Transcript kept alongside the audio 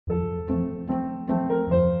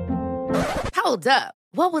Hold up.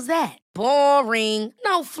 What was that? Boring.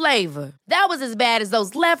 No flavor. That was as bad as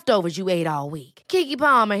those leftovers you ate all week. Keke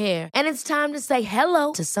Palmer here, and it's time to say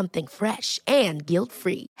hello to something fresh and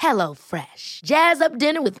guilt-free. Hello Fresh. Jazz up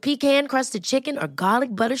dinner with pecan-crusted chicken or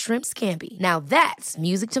garlic butter shrimp scampi. Now that's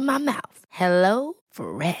music to my mouth. Hello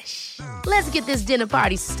Fresh. Let's get this dinner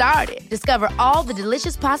party started. Discover all the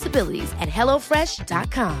delicious possibilities at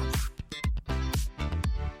hellofresh.com.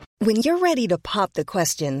 When you're ready to pop the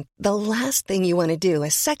question, the last thing you want to do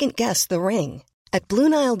is second-guess the ring. At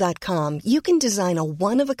BlueNile.com, you can design a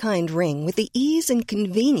one-of-a-kind ring with the ease and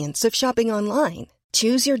convenience of shopping online.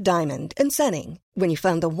 Choose your diamond and setting. When you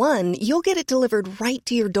find the one, you'll get it delivered right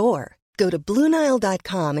to your door. Go to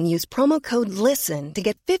BlueNile.com and use promo code LISTEN to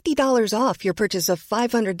get $50 off your purchase of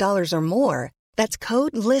 $500 or more. That's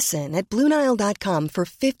code LISTEN at BlueNile.com for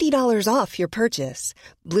 $50 off your purchase.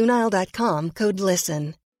 BlueNile.com, code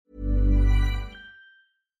LISTEN.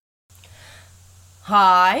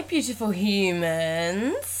 Hi, beautiful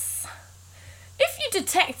humans. If you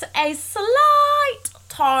detect a slight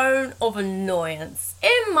tone of annoyance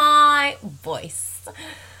in my voice,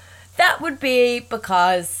 that would be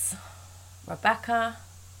because Rebecca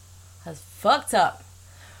has fucked up.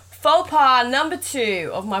 Faux pas number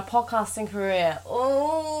 2 of my podcasting career.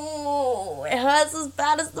 Oh, it hurts as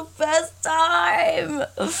bad as the first time.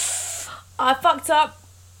 I fucked up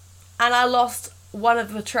and I lost one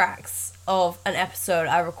of the tracks of an episode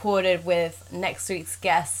I recorded with next week's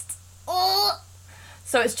guest. Oh!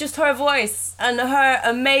 So it's just her voice and her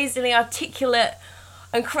amazingly articulate,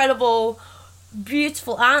 incredible,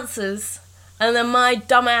 beautiful answers, and then my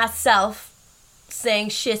dumbass self saying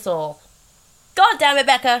shit all. God damn it,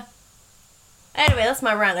 Becca! Anyway, that's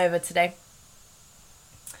my rant over today.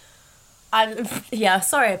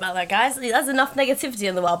 Sorry about that, guys. There's enough negativity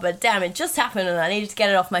in the world, but damn, it just happened and I needed to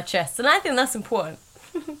get it off my chest, and I think that's important.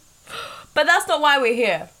 But that's not why we're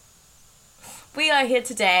here. We are here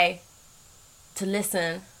today to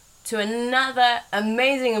listen to another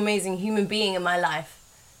amazing, amazing human being in my life.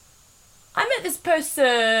 I met this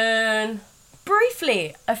person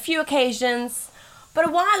briefly, a few occasions, but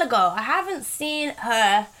a while ago. I haven't seen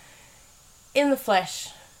her in the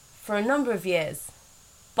flesh for a number of years.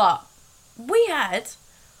 But we had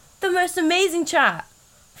the most amazing chat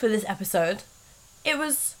for this episode.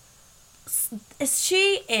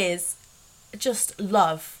 She is just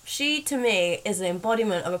love. She, to me, is an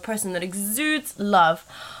embodiment of a person that exudes love.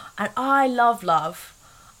 And I love love.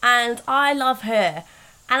 And I love her.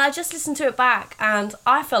 And I just listened to it back and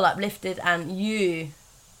I feel uplifted, and you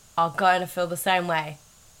are going to feel the same way.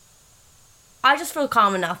 I just feel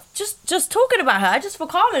calmer now. Just talking about her, I just feel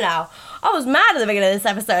calmer now. I was mad at the beginning of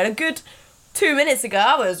this episode. A good 2 minutes ago,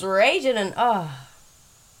 I was raging and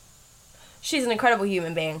she's an incredible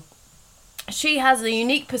human being. She has a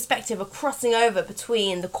unique perspective of crossing over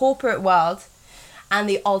between the corporate world and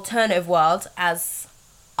the alternative world, as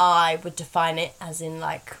I would define it, as in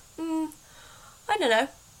like, I don't know.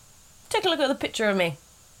 Take a look at the picture of me.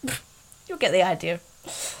 You'll get the idea.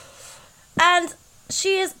 And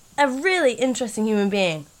she is a really interesting human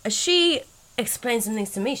being. She explains some things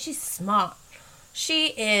to me. She's smart. She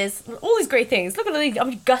is all these great things. Look at these.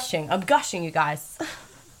 I'm gushing, you guys.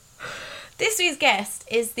 This week's guest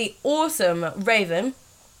is the awesome Raven,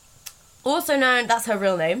 also known, that's her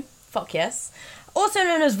real name, fuck yes, also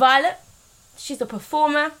known as Violet. She's a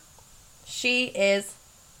performer. She is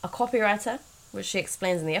a copywriter, which she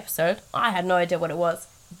explains in the episode. I had no idea what it was.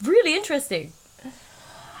 Really interesting.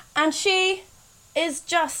 And she is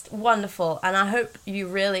just wonderful, and I hope you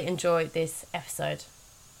really enjoy this episode.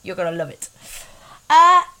 You're going to love it.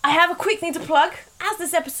 I have a quick thing to plug. As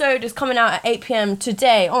this episode is coming out at 8 p.m.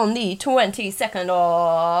 today on the 22nd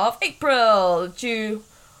of April,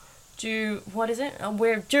 what is it?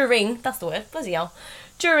 That's the word, bloody hell.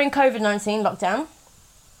 During COVID-19 lockdown,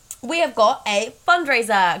 we have got a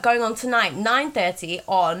fundraiser going on tonight, 9:30,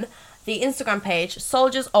 on the Instagram page,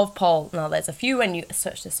 Soldiers of Pole. Now, there's a few when you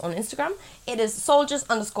search this on Instagram. It is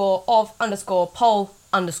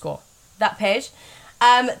soldiers_of_pole_. That page.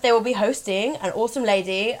 They will be hosting an awesome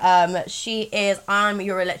lady. She is I'm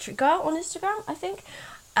Your Electric Girl on Instagram, I think.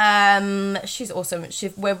 She's awesome.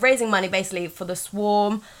 We're raising money basically for the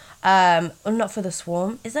Swarm. Not for the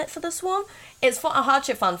Swarm. Is that for the Swarm? It's for a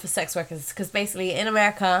hardship fund for sex workers, because basically in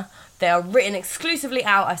America they are written exclusively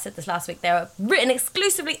out. I said this last week. They are written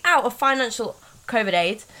exclusively out of financial COVID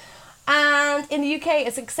aid. And in the UK,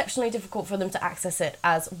 it's exceptionally difficult for them to access it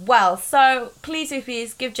as well. So please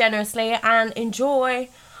give generously and enjoy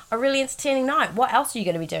a really entertaining night. What else are you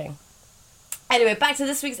going to be doing? Anyway, back to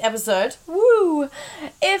this week's episode. Woo!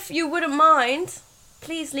 If you wouldn't mind,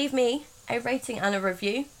 please leave me a rating and a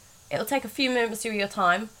review. It'll take a few minutes of your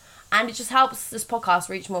time, and it just helps this podcast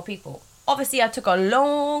reach more people. Obviously, I took a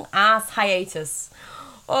long-ass hiatus.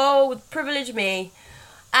 Oh, privilege me.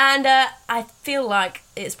 And I feel like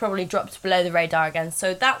it's probably dropped below the radar again.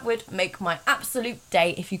 So that would make my absolute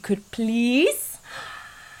day if you could please.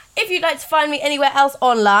 If you'd like to find me anywhere else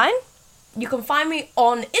online, you can find me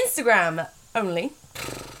on Instagram only.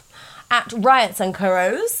 At Riots and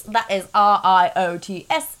Crows. That is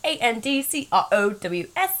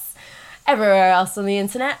RIOTSANDCROWS. Everywhere else on the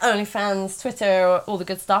internet, OnlyFans, Twitter, all the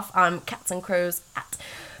good stuff. I'm Cats and Crows at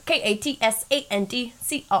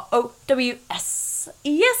KATSANDCROWS.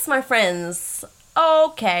 Yes, my friends.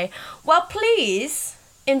 Okay. Well, please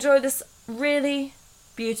enjoy this really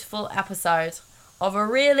beautiful episode of a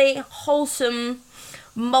really wholesome,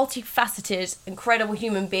 multifaceted, incredible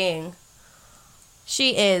human being.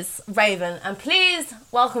 She is Raven, and please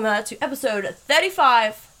welcome her to episode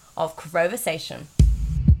 35 of Croversation.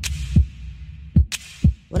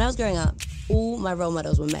 When I was growing up, all my role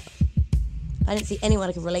models were male. I didn't see anyone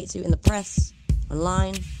I could relate to in the press,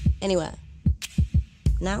 online, anywhere.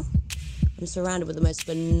 Now, I'm surrounded with the most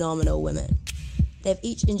phenomenal women. They've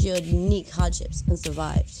each endured unique hardships and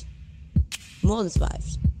survived. More than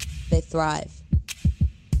survived, they thrive.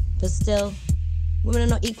 But still, women are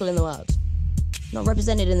not equal in the world. Not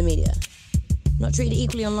represented in the media. Not treated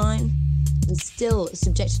equally online, and still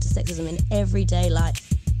subjected to sexism in everyday life.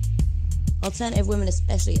 Alternative women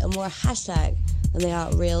especially are more a hashtag than they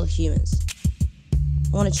are real humans.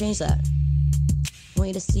 I want to change that. I want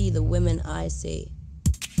you to see the women I see.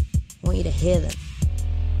 I want you to hear them.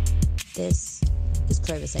 This is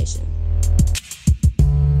Croversation.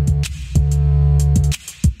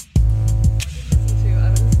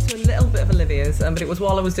 A little bit of Olivia's, but it was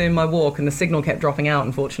while I was doing my walk and the signal kept dropping out,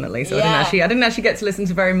 unfortunately, so I didn't actually get to listen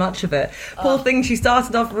to very much of it. Poor thing, she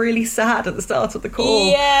started off really sad at the start of the call.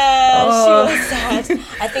 She was sad.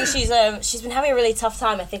 I think she's been having a really tough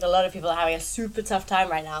time. I think a lot of people are having a super tough time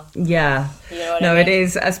right now. Yeah. You know what I mean? It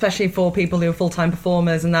is, especially for people who are full-time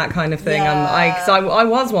performers and that kind of thing. Yeah. And I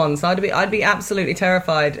was one, so I'd be absolutely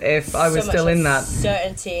terrified if I was still in that.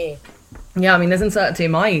 Certainty. Yeah, I mean, there's uncertainty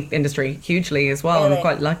in my industry hugely as well. Really? I'm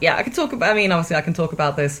quite lucky. Yeah, I can talk about. I mean, obviously, I can talk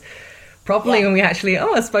about this properly when we actually.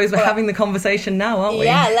 Oh, I suppose we're having the conversation now, aren't we?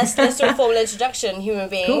 Yeah, let's do a formal introduction, human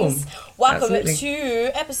beings. Cool. Welcome Absolutely.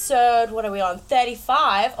 to episode. What are we on?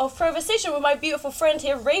 35 of Croversation with my beautiful friend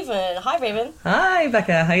here, Raven. Hi, Raven. Hi,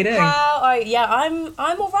 Becca. How you doing? How are you? Yeah, I'm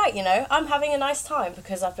all right. You know, I'm having a nice time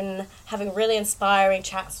because I've been having really inspiring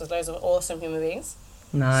chats with loads of awesome human beings.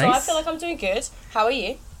 Nice. So I feel like I'm doing good. How are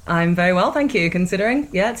you? I'm very well, thank you, considering.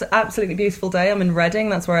 Yeah, it's an absolutely beautiful day. I'm in Reading,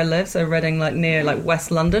 that's where I live, so Reading, near West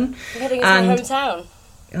London. Reading is my hometown.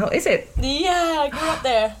 Oh, is it? Yeah, I grew up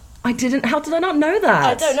there. How did I not know that?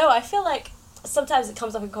 I don't know, I feel like sometimes it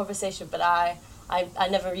comes up in conversation, but I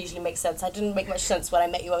never usually make sense. I didn't make much sense when I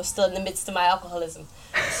met you. I was still in the midst of my alcoholism.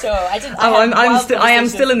 So I didn't... I am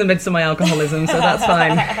still in the midst of my alcoholism, so that's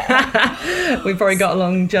fine. We've probably got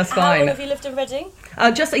along just fine. How long have you lived in Reading?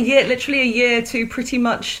 Just a year, literally a year to pretty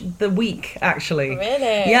much the week, actually.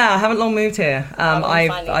 Really? Yeah, I haven't long moved here.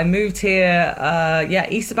 I moved here,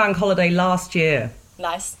 Easter bank holiday last year.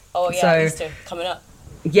 Nice. Oh yeah, So- Easter coming up.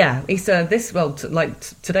 Yeah, Easter,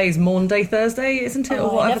 today's Maundy Thursday, isn't it?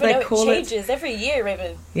 Or whatever they call it changes every year,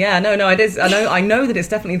 Raven. Yeah, no, it is. I know that it's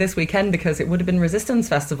definitely this weekend because it would have been Resistance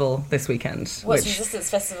Festival this weekend. What's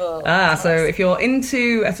Resistance Festival? So if you're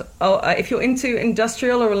into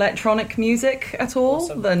industrial or electronic music at all,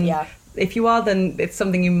 Awesome. then Yeah. if you are, then it's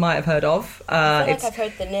something you might have heard of. I feel like I've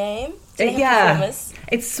heard the name. Do they have Yeah, performers?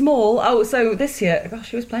 it's small. Oh, so this year,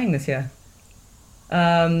 gosh, who was playing this year?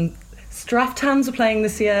 Straftans are playing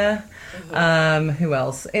this year. Who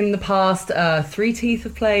else? In the past, Three Teeth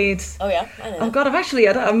have played. Oh yeah, I know. Oh god, I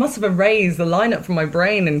must have erased the lineup from my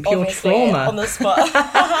brain in pure Obviously, trauma. on the spot.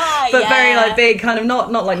 But Yeah. very big, kind of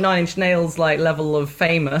not like Nine Inch Nails level of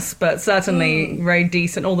famous, but certainly very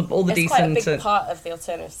decent. All the It's decent. quite a big part of the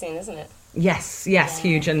alternative scene, isn't it? Yes,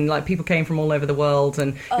 huge, and people came from all over the world,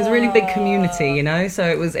 and it was a really big community, you know.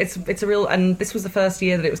 So it's a real, and this was the first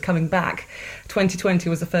year that it was coming back. 2020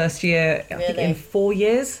 was the first year, I think, in 4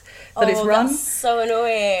 years that it's run. That's so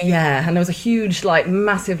annoying. Yeah, and there was a huge,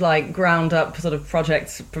 massive, ground up sort of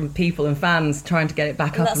project from people and fans trying to get it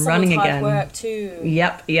back up and running again. Hard work too.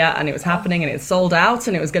 Yep, and it was happening, and it sold out,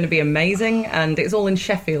 and it was going to be amazing, and it's all in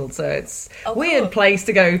Sheffield, so it's a weird place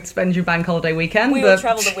to go spend your bank holiday weekend. We all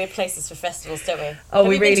travel to weird places for festivals, don't we? Oh, Have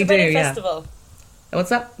we you been really to Reading do, yeah. Festival? What's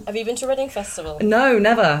that? Have you been to Reading Festival? No,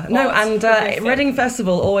 never. No, and Reading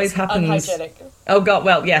Festival always happens. Unhygienic. Oh God,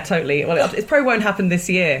 well, yeah, totally. Well, it probably won't happen this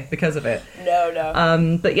year because of it.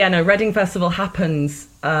 No. But yeah, no, Reading Festival happens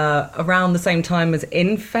around the same time as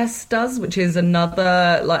Infest does, which is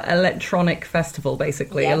another like electronic festival,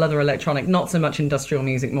 basically. Yeah. Another electronic, not so much industrial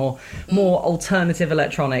music, more alternative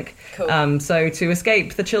electronic. Cool. So to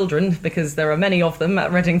escape the children, because there are many of them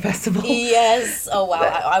at Reading Festival. Yes. Oh wow,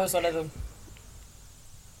 I was one of them.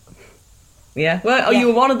 Yeah. Well, you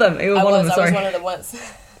were one of them. You were one of them. Sorry. I was one of them once.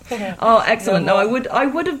 Oh, excellent. No, I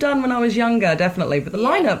would have done when I was younger, definitely. But the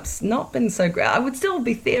lineup's not been so great. I would still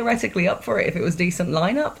be theoretically up for it if it was decent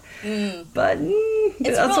lineup. But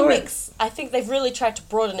It's that's a real all right. mix. I think they've really tried to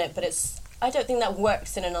broaden it, but I don't think that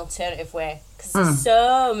works in an alternative way because there's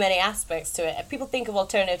so many aspects to it. People think of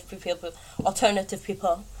alternative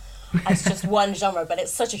people as just one genre, but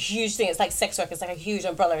it's such a huge thing. It's like sex work. It's like a huge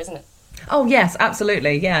umbrella, isn't it? Oh yes,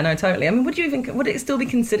 absolutely. Yeah, no, totally. I mean, would it still be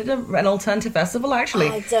considered an alternative festival? Actually,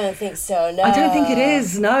 I don't think so. No, I don't think it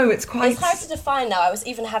is. No, it's quite. It's hard to define now. I was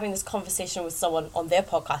even having this conversation with someone on their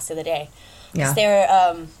podcast the other day. Yeah.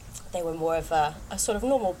 They were more of a sort of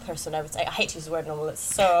normal person, I would say. I hate to use the word normal. It's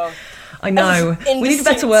so... I know. We need indistinct.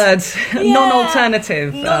 better words. Yeah.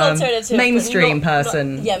 Non-alternative. Non-alternative. Mainstream but not-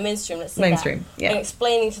 person. yeah, mainstream. Let's say Mainstream, that. yeah. And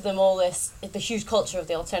explaining to them all this, the huge culture of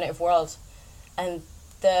the alternative world, and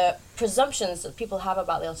the presumptions that people have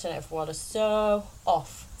about the alternative world are so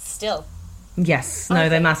off still. Yes, no,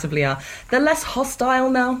 they massively are. They're less hostile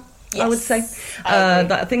now. I would say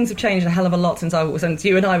that things have changed a hell of a lot since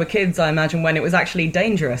you and I were kids. I imagine when it was actually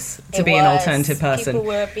dangerous to be an alternative person. People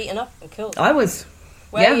were beaten up and killed. I was.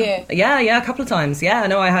 Were you? Yeah, a couple of times. Yeah,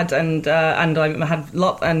 no, I had, and I had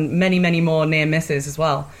many more near misses as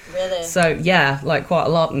well. Really? So yeah, like quite a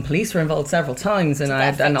lot, and police were involved several times, and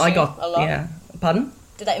I got a lot? yeah. Pardon?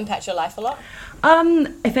 Did that impact your life a lot?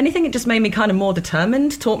 If anything, it just made me kind of more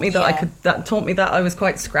determined. Taught me that I was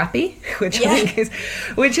quite scrappy, which I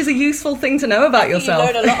think is a useful thing to know about yourself.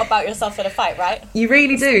 You learn a lot about yourself in a fight, right? You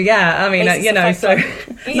really do, yeah. I mean, so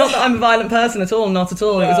not that I'm a violent person at all, not at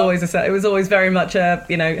all. No. It was always very much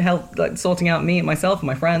help like sorting out me and myself and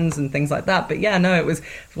my friends and things like that. But yeah, no, it was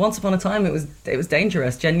once upon a time it was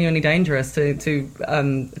dangerous, genuinely dangerous to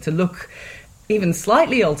look even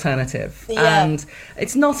slightly alternative, and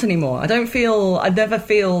it's not anymore. I never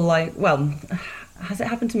feel like, well, has it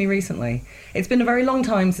happened to me recently? It's been a very long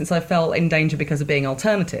time since I felt in danger because of being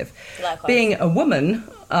alternative. Likewise. Being a woman,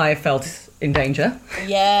 I felt in danger.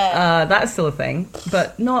 Yeah. That's still a thing,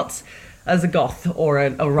 but not as a goth or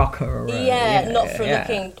a rocker. Or not for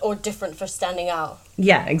looking or different for standing out.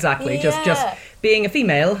 Yeah, exactly. Yeah. Just being a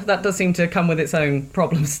female, that does seem to come with its own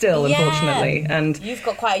problems still, unfortunately. And you've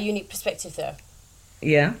got quite a unique perspective though.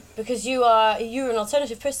 Yeah. Because you're an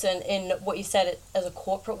alternative person in what you said as a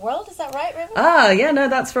corporate world, is that right, Raven? Yeah, no,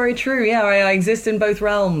 that's very true. Yeah, I exist in both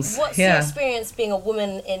realms. What's your experience being a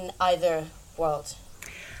woman in either world?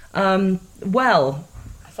 Well,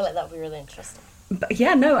 I feel like that would be really interesting.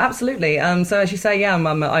 Yeah, no, absolutely. So as you say,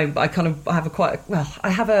 I kind of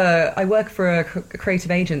have I work for a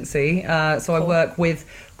creative agency. So cool. I work with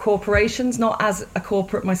corporations, not as a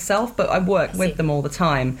corporate myself, but I work with them all the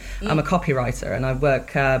time. I'm a copywriter, and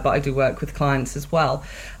but I do work with clients as well,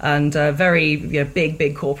 and very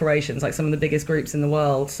big corporations, like some of the biggest groups in the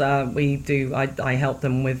world. I help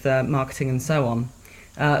them with marketing and so on.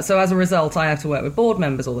 So as a result, I have to work with board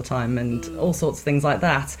members all the time and all sorts of things like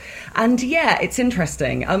that. And yeah, it's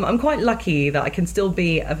interesting. I'm quite lucky that I can still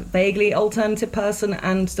be a vaguely alternative person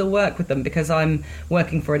and still work with them, because I'm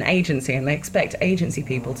working for an agency, and they expect agency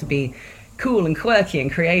people to be cool and quirky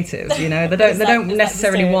and creative. They don't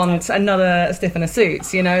necessarily want another stiff in a suit.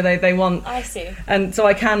 They want. I see. And so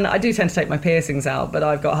I do tend to take my piercings out, but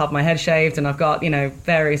I've got to have my head shaved, and I've got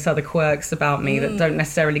various other quirks about me that don't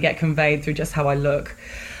necessarily get conveyed through just how I look.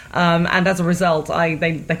 And as a result,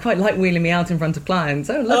 they quite like wheeling me out in front of clients.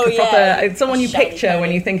 Oh, look, proper someone you picture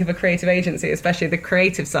when you think of a creative agency, especially the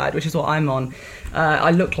creative side, which is what I'm on. I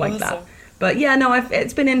look like that. But yeah, no,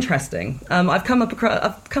 it's been interesting. I've come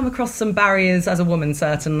across some barriers as a woman,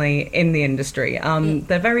 certainly in the industry.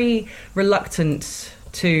 They're very reluctant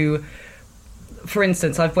to. For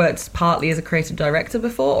instance, I've worked partly as a creative director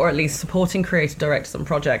before, or at least supporting creative directors on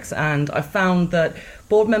projects, and I've found that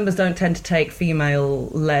board members don't tend to take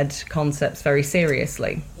female-led concepts very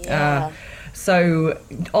seriously. Yeah. So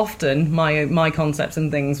often my concepts and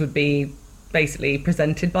things would be basically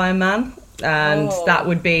presented by a man, and that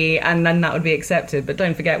would be accepted. But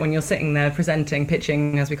don't forget, when you're sitting there presenting,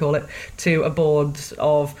 pitching, as we call it, to a board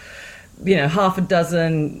of half a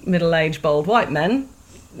dozen middle-aged, bold white men,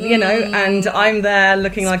 you know, and I'm there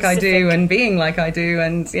looking like I do and being like I do,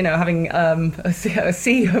 and, you know, having a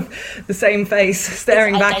sea of the same face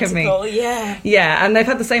staring back at me. Yeah, and they've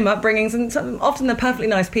had the same upbringings, and often they're perfectly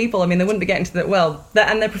nice people. I mean, they wouldn't be getting to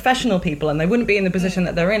and they're professional people, and they wouldn't be in the position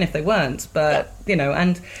that they're in if they weren't. But, you know,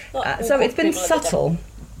 and so it's been subtle.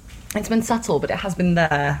 It's been subtle, but it has been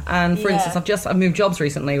there. And for instance, I've moved jobs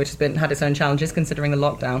recently, which has had its own challenges considering the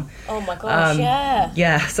lockdown. Oh my gosh,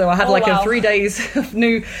 Yeah, so I had a 3 days of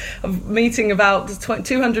meeting about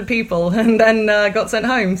 200 people, and then got sent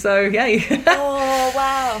home. So yay. Oh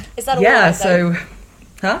wow, is that all right, so,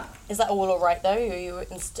 huh? Is that all right though? Are you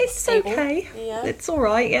It's stable? okay. Yeah. It's all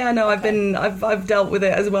right. Yeah, no, Okay. I've dealt with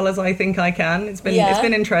it as well as I think I can. It's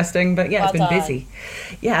been interesting, but it's been busy.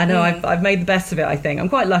 Yeah, no, I've made the best of it. I think I'm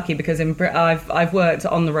quite lucky because I've worked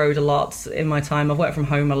on the road a lot in my time. I've worked from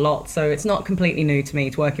home a lot, so it's not completely new to me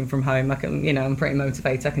to working from home. I can, you know, I'm pretty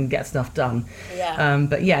motivated. I can get stuff done. Yeah.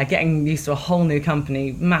 But yeah, getting used to a whole new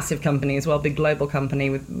company, massive company as well, big global company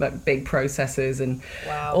with big processes and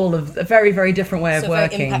all of a very, very different way of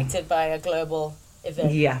working. Very impacted by a global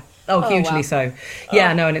event. Yeah. Oh, hugely so.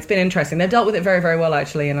 Yeah, no, and it's been interesting. They've dealt with it very, very well,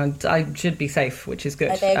 actually, and I should be safe, which is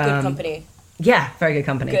good. Are they a good company? Yeah, very good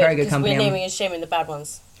company. Very good company. We're naming and shaming the bad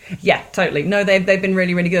ones. Yeah, totally. No, they've been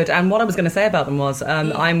really, really good. And what I was going to say about them was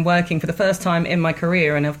I'm working for the first time in my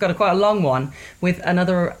career, and I've got quite a long one, with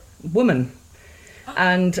another woman,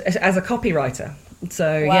 and as a copywriter.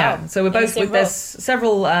 So yeah, so we're both there's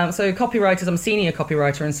several so copywriters. I'm a senior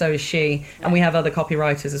copywriter, and so is she, and we have other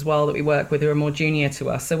copywriters as well that we work with who are more junior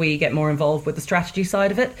to us, so we get more involved with the strategy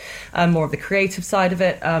side of it, more of the creative side of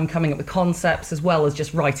it, coming up with concepts as well as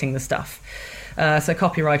just writing the stuff. So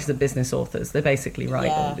copywriters are business authors. They basically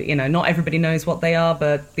write, you know, not everybody knows what they are,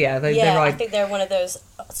 but they write. I think they're one of those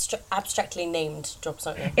abstractly named jobs,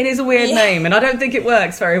 aren't they? It is a weird name, and I don't think it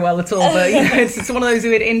works very well at all, but, you know, it's one of those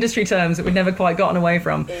weird industry terms that we've never quite gotten away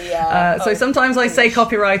from. So sometimes I say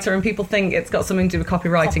copywriter, and people think it's got something to do with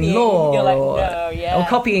copywriting law or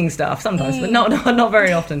copying stuff sometimes, but not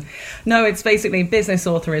very often. No, it's basically business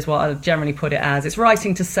author is what I generally put it as. It's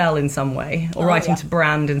writing to sell in some way, or writing to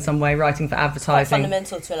brand in some way, writing for advertising. Quite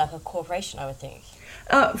fundamental to like a corporation, I would think.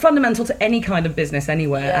 Fundamental to any kind of business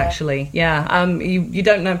anywhere, actually. Yeah. You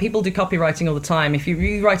don't know. People do copywriting all the time. If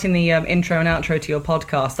you're writing the intro and outro to your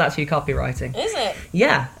podcast, that's you copywriting. Is it?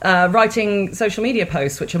 Yeah. Writing social media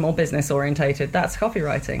posts, which are more business orientated, that's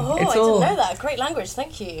copywriting. Oh, I didn't know that. Great language.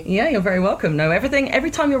 Thank you. Yeah, you're very welcome. No,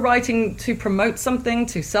 every time you're writing to promote something,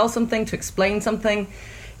 to sell something, to explain something,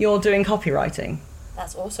 you're doing copywriting.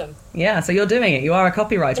 That's awesome. Yeah, so you're doing it. You are a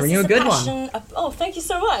copywriter, and you're a good one. Thank you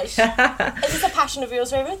so much. Is this a passion of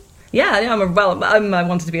yours, Raven? Yeah, I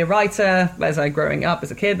wanted to be a writer as I growing up as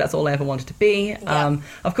a kid. That's all I ever wanted to be. Yeah.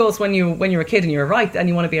 Of course, when you're a kid and you're a writer and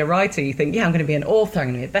you want to be a writer, you think, I'm going to be an author. I'm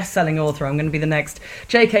going to be a best-selling author. I'm going to be the next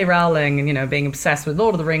J.K. Rowling, and, you know, being obsessed with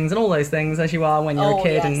Lord of the Rings and all those things as you are when you're a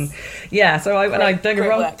kid. Yes. And so I don't get me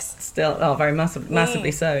wrong. Works. Still, very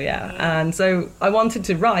massively so. Yeah, and so I wanted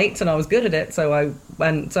to write, and I was good at it. So I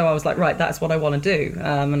was like, right, that's what I want to do.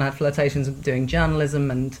 And I had flirtations of doing journalism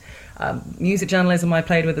and music journalism I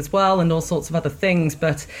played with as well, and all sorts of other things.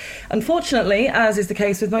 But unfortunately, as is the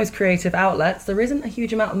case with most creative outlets, there isn't a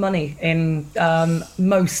huge amount of money in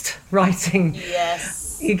most writing. Yes.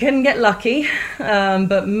 You can get lucky,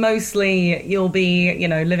 but mostly you'll be, you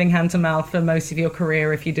know, living hand to mouth for most of your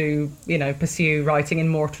career if you do, you know, pursue writing in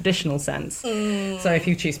more traditional sense. So if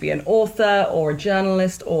you choose to be an author or a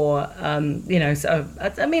journalist or, you know, so,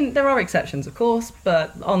 I mean, there are exceptions, of course,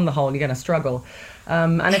 but on the whole, you're going to struggle.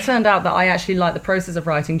 And it turned out that I actually like the process of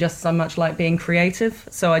writing just so much like being creative.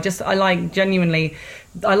 So I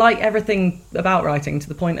like everything about writing, to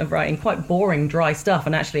the point of writing quite boring, dry stuff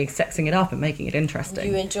and actually sexing it up and making it interesting.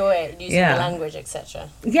 You enjoy it, using the language, etc.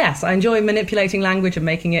 Yes, I enjoy manipulating language and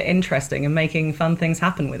making it interesting and making fun things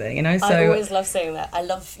happen with it, you know. So I always love saying that. I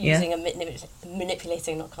love using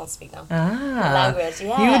manipulating, can't speak now. Language,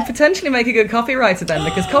 You would potentially make a good copywriter then,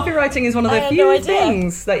 because copywriting is one of the few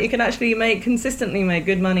things that you can actually consistently make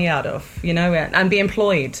good money out of, you know, and be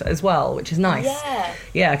employed as well, which is nice.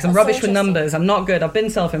 Yeah, because I'm rubbish with numbers. I'm not good. I've been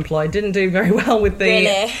self-employed, didn't do very well with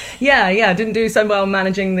the didn't do so well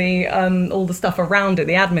managing the all the stuff around it,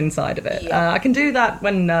 the admin side of it. I can do that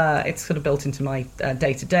when it's sort of built into my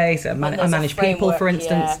day-to-day. So I manage people, for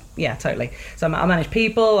instance. Yeah, totally. So I manage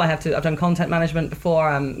people. I've done content management before.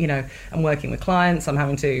 I'm working with clients. I'm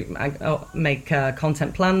having to make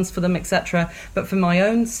content plans for them, etc. But for my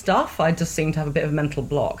own stuff, I just seem to have a bit bit of a mental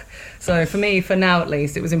block. So for me, for now at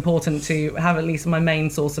least, it was important to have at least my main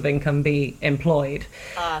source of income be employed.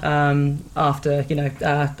 After, you know,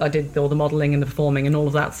 I did all the modelling and the performing and all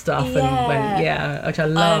of that stuff, which I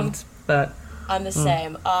loved. But I'm the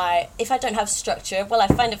same. If I don't have structure, well, I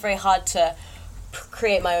find it very hard to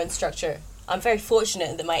create my own structure. I'm very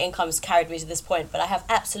fortunate that my income's carried me to this point, but I have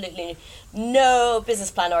absolutely no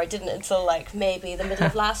business plan, or I didn't until like maybe the middle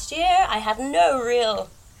of last year. I had no real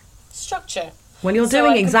structure. Well, you're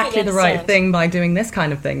doing exactly the right thing by doing this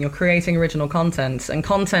kind of thing. You're creating original content, and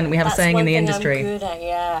content, we have a saying in the industry. That's one thing I'm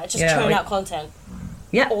good at, just churn out content.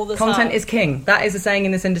 Yeah, all the content time. Is king. That is a saying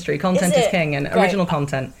in this industry. Content is king, and original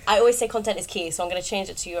content. I always say content is key, so I'm going to change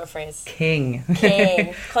it to your phrase. King.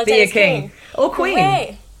 King. Content Be a is king. Or queen.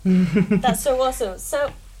 Great. That's so awesome.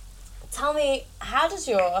 So, tell me, how does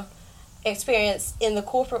your experience in the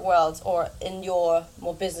corporate world or in your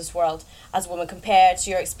more business world as a woman compare to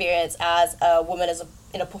your experience as a woman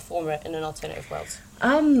in a performer in an alternative world?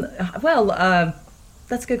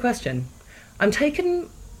 That's a good question. I'm taken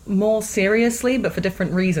more seriously, but for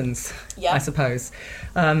different reasons, I suppose.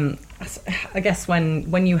 I guess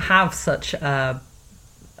when you have such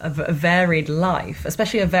a varied life,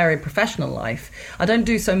 especially a varied professional life, I don't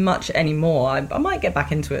do so much anymore. I might get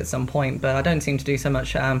back into it at some point, but I don't seem to do so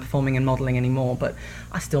much performing and modelling anymore, but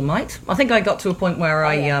I still might. I think I got to a point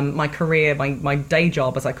where my career, my day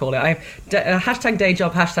job, as I call it, hashtag day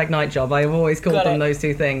job, hashtag night job, I've always called them those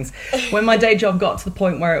two things. When my day job got to the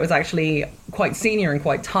point where it was actually quite senior and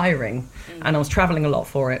quite tiring, and I was travelling a lot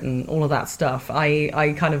for it and all of that stuff,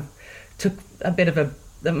 I kind of took a bit of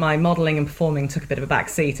my modelling and performing took a bit of a back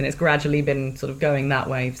seat, and it's gradually been sort of going that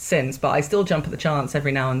way since, but I still jump at the chance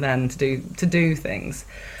every now and then to do things.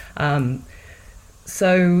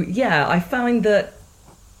 So I find that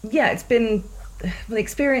it's been the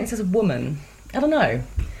experience as a woman. I don't know,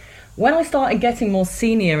 when I started getting more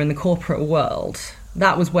senior in the corporate world,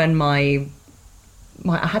 that was when I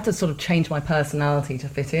had to sort of change my personality to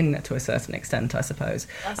fit in to a certain extent, I suppose.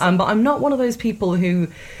 But I'm not one of those people who,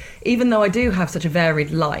 even though I do have such a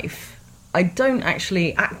varied life, I don't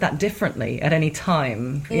actually act that differently at any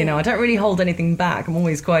time. You know, I don't really hold anything back. I'm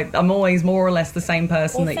always more or less the same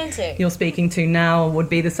person authentic. That you're speaking to now would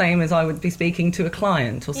be the same as I would be speaking to a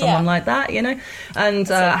client or someone like that, you know? And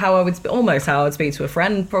how I would speak to a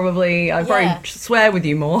friend, probably. I'd probably swear with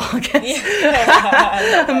you more, I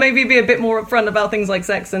guess. And maybe be a bit more upfront about things like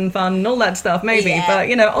sex and fun and all that stuff, maybe. Yeah. But,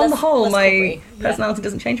 you know, on the whole, my personality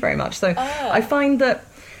doesn't change very much. So I find that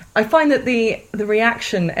the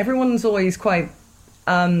reaction, everyone's always quite,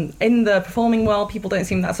 in the performing world, people don't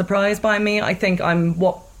seem that surprised by me. I think I'm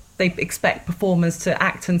what they expect performers to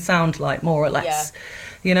act and sound like, more or less,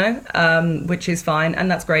 you know, which is fine.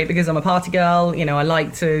 And that's great because I'm a party girl. You know, I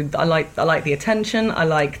like the attention. I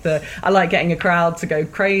like getting a crowd to go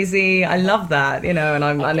crazy. I love that, you know,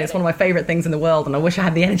 and it's one of my favorite things in the world. And I wish I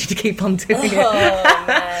had the energy to keep on doing it. Oh, man,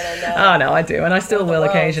 I know. Oh, no, I do. And I still will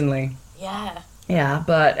occasionally. Yeah. Yeah,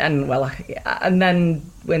 and then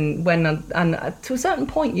when to a certain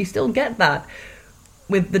point you still get that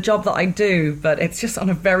with the job that I do, but it's just on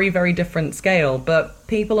a very, very different scale. But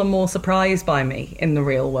people are more surprised by me in the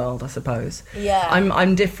real world, I suppose. Yeah,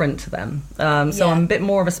 I'm different to them, so I'm a bit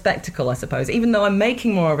more of a spectacle, I suppose. Even though I'm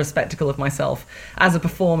making more of a spectacle of myself as a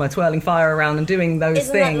performer, twirling fire around and doing those things.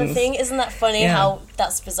 Isn't that the thing? Isn't that funny? How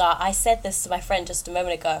that's bizarre? I said this to my friend just a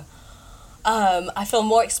moment ago. I feel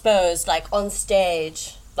more exposed, like, on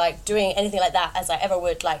stage, like, doing anything like that as I ever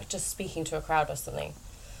would, like, just speaking to a crowd or something.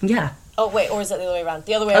 Yeah. Oh, wait, or is it the other way around?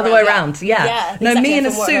 The other way around, yeah. No, exactly, me in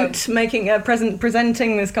a suit, making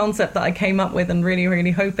presenting this concept that I came up with and really, really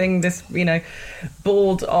hoping this, you know,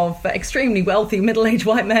 board of extremely wealthy middle-aged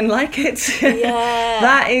white men like it. Yeah.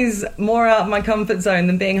 That is more out of my comfort zone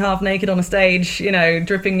than being half naked on a stage, you know,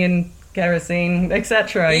 dripping in kerosene,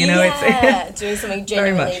 etc. You know, it's doing something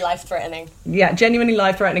genuinely life-threatening. Yeah, genuinely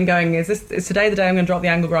life-threatening. Going, is today the day I'm going to drop the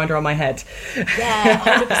angle grinder on my head? Yeah,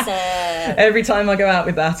 100%. Every time I go out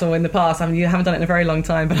with that, or in the past, I mean, you haven't done it in a very long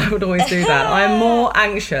time, but I would always do that. I am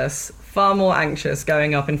far more anxious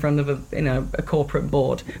going up in front of a corporate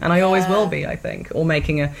board, and I always will be, I think, or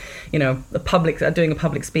making doing a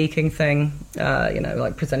public speaking thing,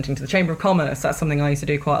 like presenting to the Chamber of Commerce. That's something I used to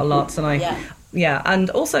do quite a lot, and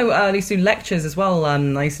also I used to do lectures as well.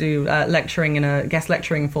 I used to do lecturing and guest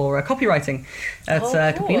lecturing for copywriting at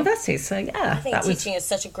a couple of universities. So I think teaching is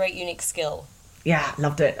such a great, unique skill. Yeah,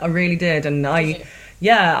 loved it. I really did, and I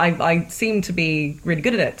seem to be really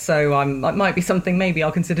good at it. So it might be something maybe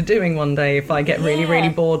I'll consider doing one day if I get really, really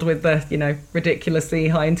bored with the ridiculously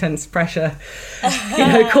high intense pressure,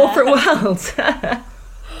 corporate world.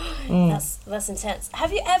 That's intense.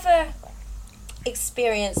 Have you ever?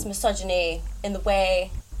 experienced misogyny in the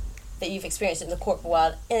way that you've experienced it in the corporate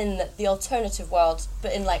world, in the alternative world,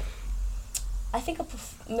 but in like, I think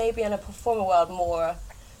maybe in a performer world more,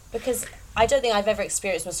 because I don't think I've ever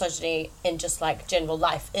experienced misogyny in just like general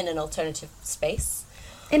life in an alternative space.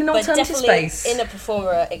 In an alternative space? In a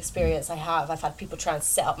performer experience I have. I've had people try and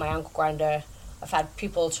set up my ankle grinder. I've had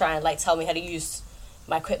people try and like tell me how to use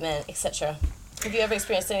my equipment, etc. Have you ever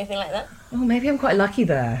experienced anything like that? Oh, maybe I'm quite lucky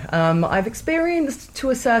there. I've experienced to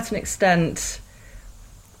a certain extent...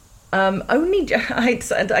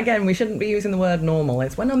 again, we shouldn't be using the word normal.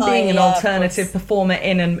 It's when I'm being an alternative performer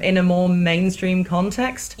in a more mainstream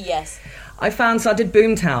context. Yes. I did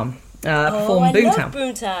Boomtown. Performed Boomtown. Love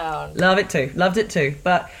Boomtown. Loved it too.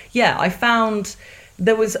 But yeah, I found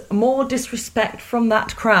there was more disrespect from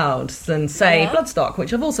that crowd than, say, Bloodstock,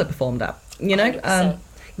 which I've also performed at. You know,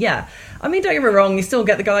 yeah. I mean, don't get me wrong, you still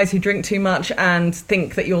get the guys who drink too much and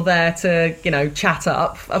think that you're there to, you know, chat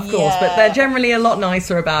up, of course, but they're generally a lot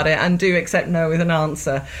nicer about it and do accept no with an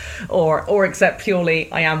answer, or accept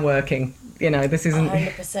purely, I am working. You know, this isn't...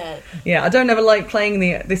 100%. Yeah, I don't ever like playing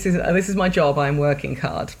this is my job, I'm working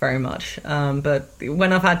card, very much. But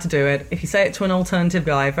when I've had to do it, if you say it to an alternative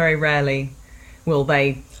guy, very rarely will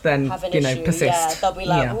they then, have an you know, issue. persist. Yeah, they'll be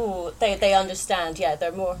like, ooh, they understand. Yeah,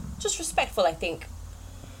 they're more just respectful, I think.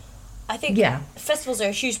 Festivals are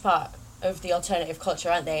a huge part of the alternative culture,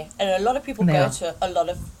 aren't they? And a lot of people go to a lot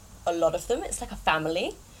of them. It's like a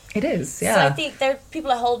family. It is, yeah. So I think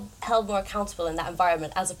people are held more accountable in that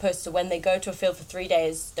environment, as opposed to when they go to a field for 3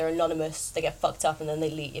 days, they're anonymous, they get fucked up, and then they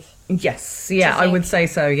leave. Yes, yeah, I would say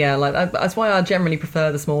so, yeah. Like that's why I generally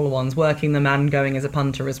prefer the smaller ones, working them and going as a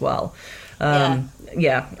punter as well. I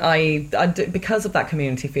do, because of that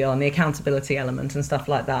community feel and the accountability element and stuff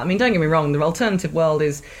like that. I mean, don't get me wrong, the alternative world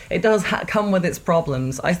does come with its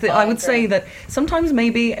problems. I would say that sometimes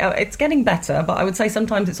maybe it's getting better, but I would say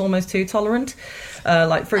sometimes it's almost too tolerant.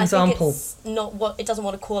 Like, for example... it doesn't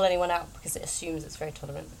want to call anyone out because it assumes it's very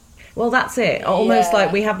tolerant. Well, that's it. Almost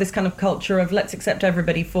like we have this kind of culture of let's accept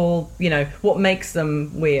everybody for, you know, what makes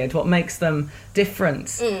them weird, what makes them different.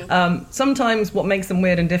 Sometimes what makes them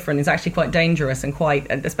weird and different is actually quite dangerous and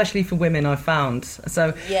especially for women, I've found.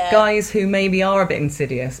 So guys who maybe are a bit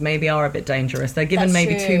insidious, maybe are a bit dangerous, they're given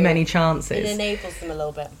too many chances. It enables them a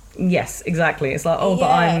little bit. Yes, exactly. It's like,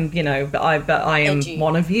 but I'm, you know, but I am edgy.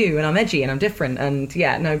 One of you, and I'm edgy and I'm different, and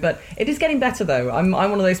but it is getting better though. I'm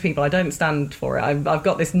one of those people. I don't stand for it. I've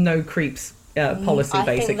got this no creeps policy,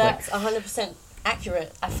 basically. I think that's 100%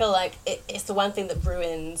 accurate. I feel like it's the one thing that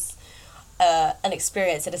ruins an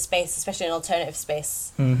experience at a space, especially an alternative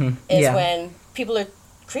space, is when people are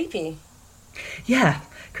creepy. Yeah.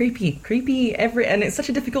 Creepy and it's such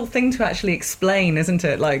a difficult thing to actually explain, isn't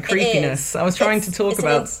it? Like, creepiness. I was trying to talk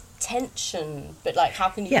about... It's an intention, but like, how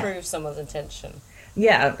can you prove someone's intention?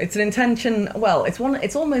 Yeah, it's an intention. Well, it's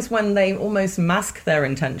almost when they almost mask their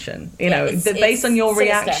intention. You know, based on your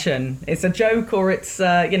reaction, it's a joke or it's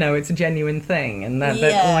it's a genuine thing, and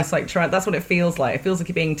they're almost like that's what it feels like. It feels like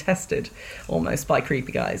you're being tested almost by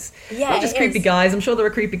creepy guys. Yeah, not just creepy guys. I'm sure there are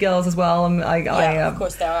creepy girls as well. Of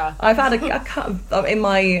course there are. I've had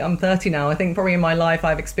I'm 30 now. I think probably in my life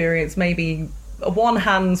I've experienced maybe one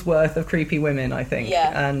hand's worth of creepy women. I think,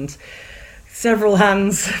 and several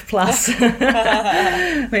hands plus,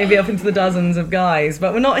 maybe up into the dozens of guys.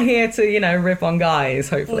 But we're not here to, rip on guys,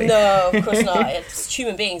 hopefully. No, of course not. It's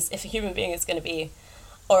human beings. If a human being is going to be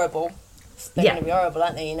horrible, they're going to be horrible,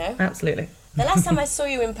 aren't they, Absolutely. The last time I saw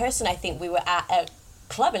you in person, I think we were at a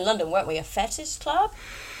club in London, weren't we? A fetish club?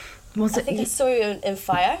 I think I saw you in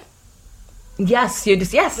Fire. Yes, you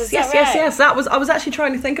just yes. That was I was actually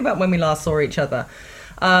trying to think about when we last saw each other.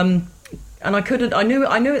 And I couldn't. I knew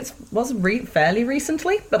it was fairly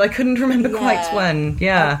recently, but I couldn't remember quite when.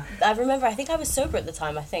 Yeah, I remember. I think I was sober at the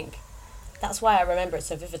time. I think that's why I remember it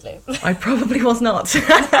so vividly. I probably was not.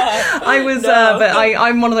 I was, but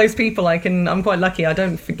I'm one of those people. I'm quite lucky. I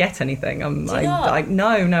don't forget anything. No.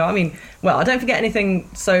 I mean, well, I don't forget anything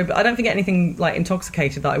sober. I don't forget anything like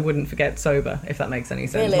intoxicated that I wouldn't forget sober. If that makes any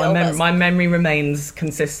sense. Really? My memory remains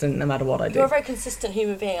consistent no matter what I do. You're a very consistent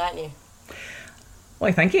human being, aren't you?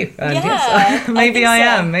 Why, thank you. And yes, maybe I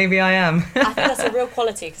am. I think that's a real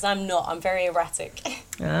quality because I'm not. I'm very erratic.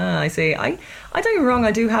 Ah, I see. I don't get me wrong,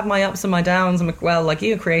 I do have my ups and my downs. Like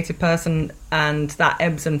you, a creative person, and that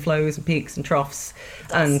ebbs and flows and peaks and troughs.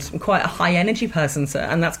 And I'm quite a high energy person, so,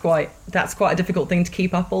 and that's quite a difficult thing to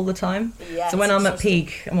keep up all the time. Yes, so when I'm at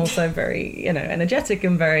peak, I'm also very, energetic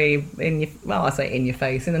and very I say in your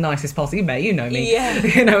face in the nicest possible. You know me,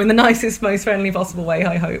 in the nicest, most friendly possible way,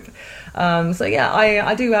 I hope. So yeah,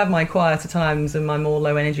 I do have my quieter times and my more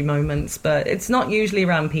low energy moments, but it's not usually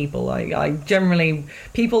around people. I generally,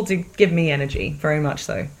 people do give me energy, very much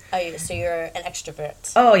so. Oh, so you're an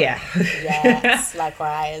extrovert? Oh yeah. Yes,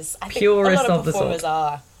 likewise. I think Purest a lot of the performers sort.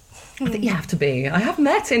 are. I think you have to be. I've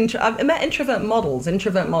met introvert models.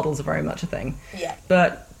 Introvert models are very much a thing. Yeah.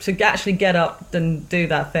 But to actually get up and do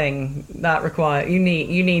that thing, that you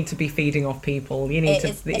need to be feeding off people. You need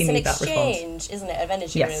It's that an response. exchange, isn't it, of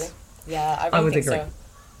energy? Yes. Really. Yeah, I really I would think agree. so.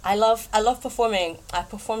 I love performing. I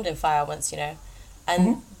performed in Fire once,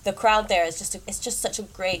 and the crowd there is just such a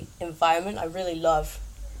great environment.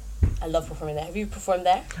 I love performing there. Have you performed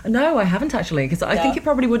there? No, I haven't actually, because I think it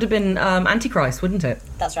probably would have been Antichrist, wouldn't it?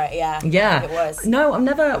 That's right. Yeah. Yeah. I think it was. No, I'm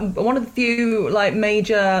never one of the few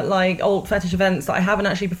major alt fetish events that I haven't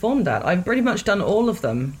actually performed at. I've pretty much done all of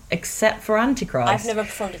them except for Antichrist. I've never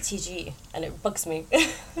performed at TG, and it bugs me.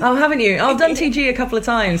 Oh, haven't you? I've done TG a couple of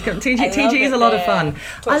times. TG is a lot of fun.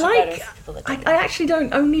 I actually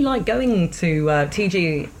don't only like going to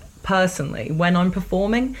TG personally when I'm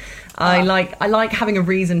performing. I like having a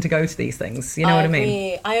reason to go to these things. You know what I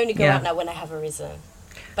mean? I only go out now when I have a reason,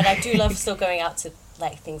 but I do love still going out to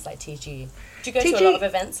things like TG. Do you go to a lot of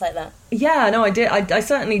events like that? Yeah, no, I did. I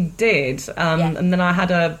certainly did. And then I had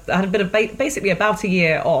a bit of basically about a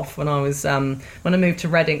year off when I was when I moved to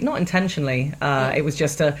Reading. Not intentionally. It was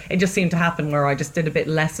just it just seemed to happen where I just did a bit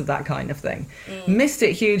less of that kind of thing. Missed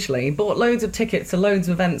it hugely. Bought loads of tickets to loads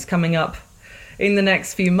of events coming up in the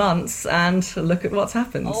next few months, and look at what's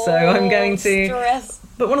happened. So I'm going to stress.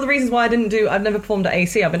 But one of the reasons why I've never performed at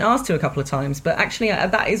AC, I've been asked to a couple of times, but actually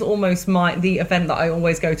that is almost the event that I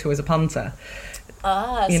always go to as a punter.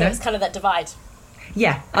 So it's kind of that divide.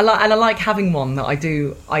 Yeah, I like having one that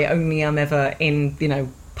I only am ever in,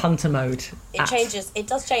 punter mode. It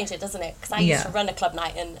does change it, doesn't it? Because I used to run a club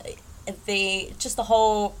night, and the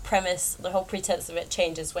whole premise, the whole pretense of it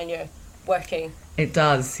changes when you're working. It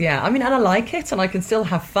does, yeah. I mean, and I like it, and I can still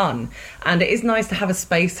have fun. And it is nice to have a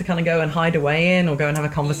space to kind of go and hide away in, or go and have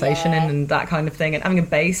a conversation in, and that kind of thing. And having a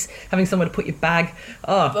base, having somewhere to put your bag.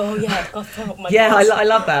 Oh yeah, God, I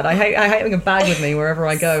love that. I hate having a bag with me wherever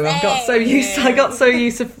I go. I got so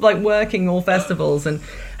used to working all festivals and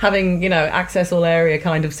having access all area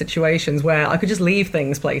kind of situations where I could just leave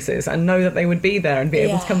things places and know that they would be there and be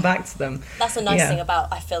able to come back to them. That's a nice thing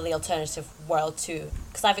about, I feel, the alternative world too,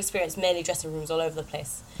 because I've experienced many dressing rooms all over the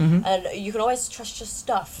place, and you can always trust your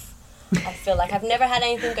stuff. I feel like I've never had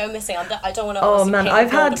anything go missing. I don't want to. Oh man, I've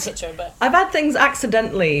had things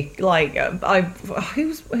accidentally.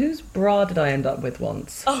 Whose bra did I end up with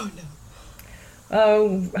once? Oh no.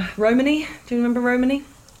 Oh, Romany. Do you remember Romany?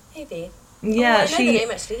 Maybe. Yeah, I know the name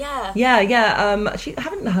actually. Yeah. Yeah. I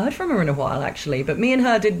haven't heard from her in a while actually, but me and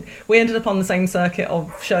her we ended up on the same circuit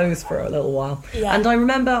of shows for a little while. Yeah. And I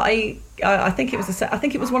remember I think it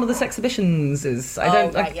was one of the Sexhibitions.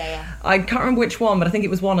 I can't remember which one, but I think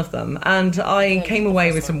it was one of them. And I came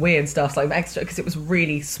away with some weird stuff, like extra, because it was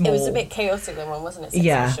really small. It was a bit chaotic, that one, wasn't it?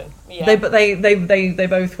 Yeah. They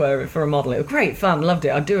both were for a model. It was great fun. Loved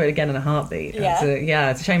it. I'd do it again in a heartbeat.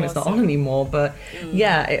 Yeah. It's a shame it's not on anymore. But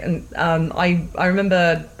I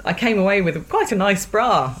remember I came away with quite a nice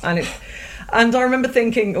bra, and I remember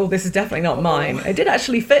thinking, oh, this is definitely not mine. It did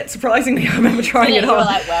actually fit, surprisrisingly. I remember trying it on.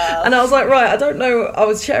 And I was like, right, I don't know. I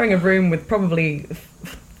was sharing a room with probably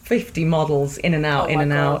 50 models in and out.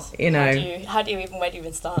 Where do you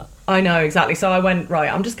even start? I know, exactly. So I went,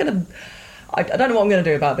 right, I'm just going to... I don't know what I'm going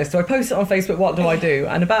to do about this. So I posted it on Facebook, what do I do?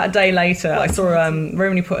 And about a day later, I saw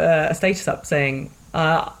Romany put a status up saying...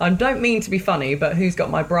 I don't mean to be funny, but who's got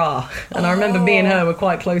my bra? And I remember me and her were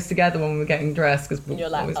quite close together when we were getting dressed because we've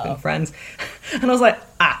always been friends. And I was like,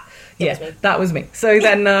 that was me. So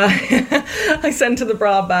then I sent her the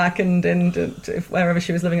bra back and to wherever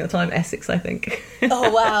she was living at the time, Essex, I think. Oh,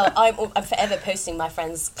 wow. I'm forever posting my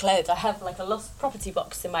friends' clothes. I have like a lost property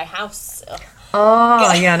box in my house.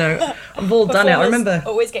 Oh, yeah, no. I've all done it. I remember.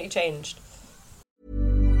 Always getting changed.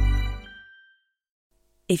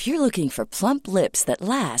 If you're looking for plump lips that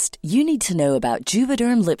last, you need to know about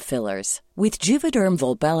Juvederm lip fillers. With Juvederm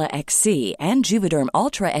Volbella XC and Juvederm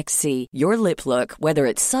Ultra XC, your lip look, whether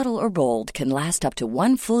it's subtle or bold, can last up to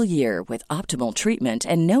 1 full year with optimal treatment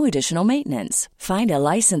and no additional maintenance. Find a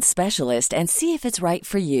licensed specialist and see if it's right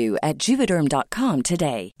for you at Juvederm.com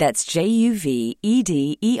today. That's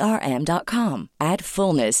JUVEDERM.com. Add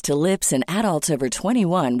fullness to lips in adults over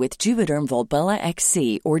 21 with Juvederm Volbella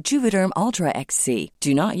XC or Juvederm Ultra XC.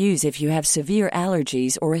 Do not use if you have severe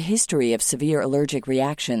allergies or a history of severe allergic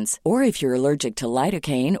reactions, or if you're allergic to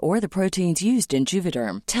lidocaine or the proteins used in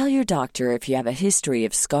Juvederm. Tell your doctor if you have a history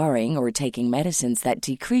of scarring or taking medicines that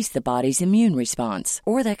decrease the body's immune response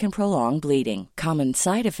or that can prolong bleeding. Common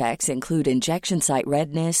side effects include injection site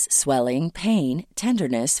redness, swelling, pain,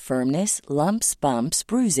 tenderness, firmness, lumps, bumps,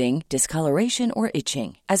 bruising, discoloration, or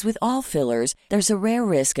itching. As with all fillers, there's a rare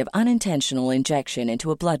risk of unintentional injection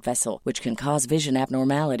into a blood vessel, which can cause vision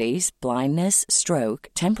abnormalities, blindness, stroke,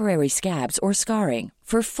 temporary scabs, or scarring.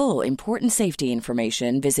 For full, important safety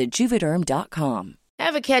information, visit Juvederm.com.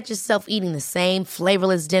 Ever catch yourself eating the same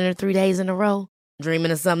flavorless dinner 3 days in a row?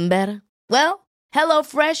 Dreaming of something better? Well,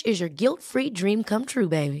 HelloFresh is your guilt-free dream come true,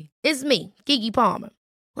 baby. It's me, Keke Palmer.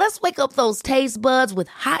 Let's wake up those taste buds with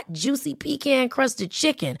hot, juicy pecan-crusted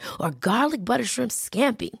chicken or garlic butter shrimp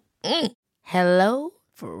scampi. Hello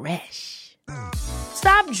Fresh.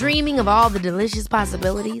 Stop dreaming of all the delicious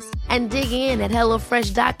possibilities and dig in at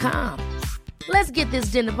HelloFresh.com. Let's get this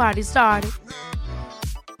dinner party started.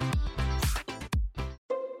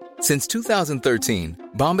 Since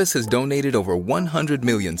 2013, Bombas has donated over 100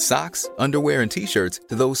 million socks, underwear, and T-shirts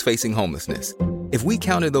to those facing homelessness. If we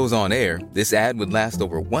counted those on air, this ad would last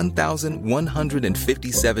over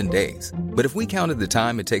 1,157 days. But if we counted the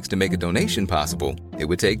time it takes to make a donation possible, it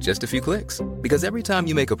would take just a few clicks. Because every time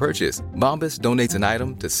you make a purchase, Bombas donates an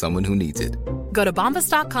item to someone who needs it. Go to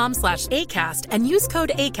bombas.com/ACAST and use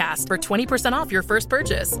code ACAST for 20% off your first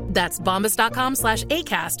purchase. That's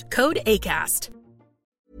bombas.com/ACAST, code ACAST.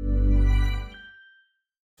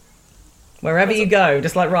 Wherever you go,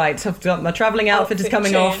 just like, right, my travelling outfit is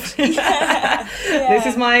coming off. Yeah. This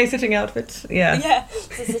is my sitting outfit. Yeah. Yeah.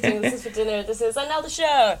 This is sitting, this is for dinner, this is another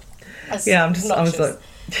show. That's yeah, I was like...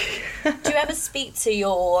 Do you ever speak to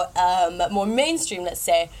your more mainstream, let's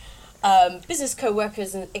say, business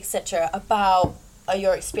co-workers and etc. about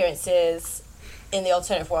your experiences in the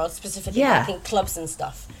alternative world, specifically like in clubs and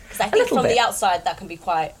stuff? Because I think from the outside that can be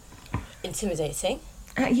quite intimidating.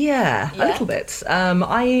 A little bit.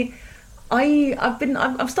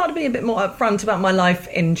 I've started being a bit more upfront about my life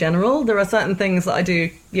in general. There are certain things that I do,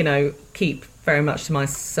 keep very much to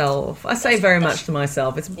myself. I say very much to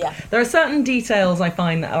myself. There are certain details I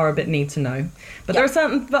find that are a bit need to know. But there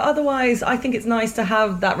are but otherwise I think it's nice to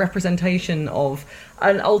have that representation of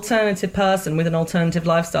an alternative person with an alternative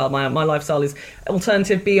lifestyle. My lifestyle is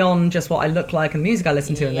alternative beyond just what I look like and the music I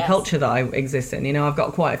listen to and the culture that I exist in. I've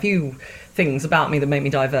got quite a few things about me that make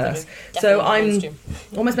me diverse. So I'm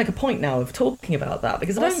almost make a point now of talking about that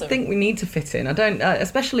because I don't think we need to fit in. I don't,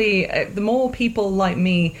 especially the more people like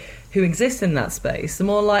me who exist in that space, the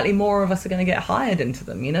more likely more of us are going to get hired into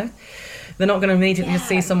them, They're not going to immediately just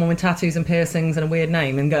see someone with tattoos and piercings and a weird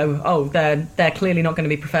name and go, oh, they're clearly not going to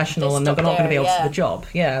be professional and they're not going to be able to do the job.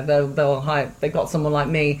 Yeah, they'll hire. They've got someone like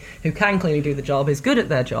me who can clearly do the job, is good at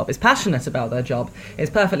their job, is passionate about their job, is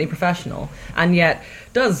perfectly professional, and yet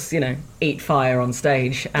does, eat fire on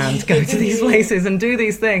stage and go to these places and do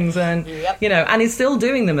these things and, and is still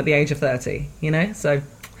doing them at the age of 30, so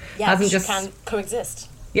hasn't just... can coexist.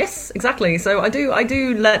 Yes, exactly. So I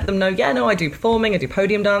do let them know, I do performing, I do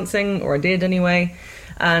podium dancing, or I did anyway.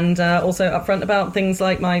 And also upfront about things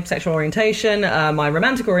like my sexual orientation, my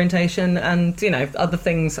romantic orientation, and, other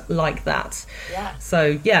things like that. Yeah.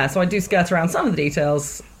 So I do skirt around some of the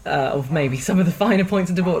details of maybe some of the finer points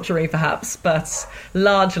of debauchery, perhaps. But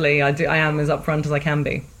largely, I am as upfront as I can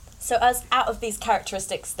be. So as out of these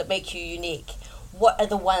characteristics that make you unique, what are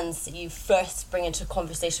the ones that you first bring into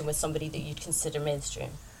conversation with somebody that you'd consider mainstream?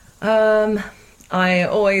 I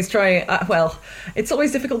always try, it's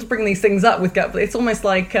always difficult to bring these things up with gut. It's almost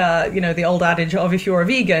like, the old adage of if you're a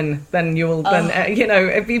vegan, then you will,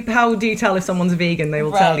 how do you tell if someone's a vegan? They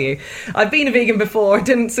will tell you. I've been a vegan before. It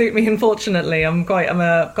didn't suit me, unfortunately.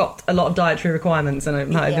 Got a lot of dietary requirements and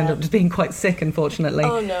I ended up just being quite sick, unfortunately.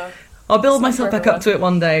 Oh, no. I'll build myself back up to it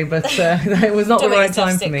one day, but it was not the right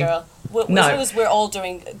time for me. Girl. We're all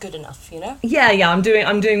doing good enough, Yeah. I'm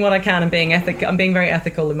doing what I can and being ethical. I'm being very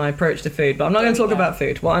ethical in my approach to food, but I'm not going to talk about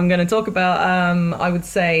food. What I'm going to talk about, I would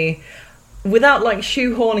say, without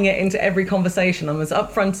shoehorning it into every conversation, I'm as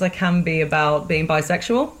upfront as I can be about being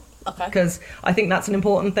bisexual. Okay. Because I think that's an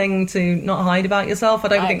important thing to not hide about yourself. I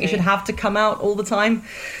don't think you should have to come out all the time.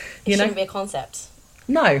 It shouldn't be a concept.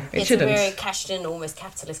 No, it's shouldn't. a very cashed-in, almost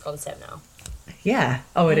capitalist concept now. Yeah.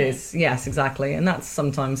 Oh, it is. Yes, exactly. And that's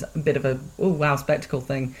sometimes a bit of a wow spectacle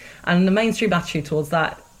thing. And the mainstream attitude towards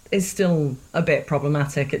that is still a bit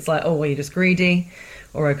problematic. It's like, oh, are you just greedy?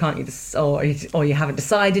 Or can't you just, or you haven't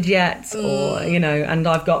decided yet, or, you know, and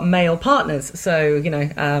I've got male partners, so, you know,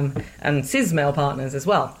 and cis male partners as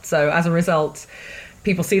well. So as a result,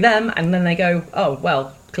 people see them and then they go, oh,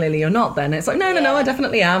 well, clearly you're not then. It's like, no, I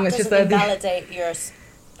definitely am. It's doesn't invalidate your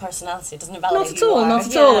personality. It doesn't invalidate not at all, not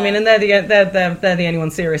at all. I mean, and they're the only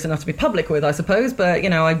ones serious enough to be public with, I suppose. But you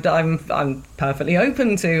know, I'm perfectly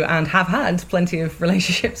open to and have had plenty of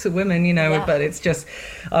relationships with women. You know, but it's just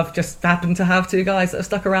I've just happened to have two guys that have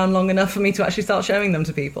stuck around long enough for me to actually start showing them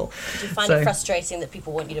to people. Do you find it frustrating that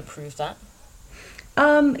people want you to prove that?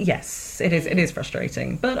 Yes, it is. It is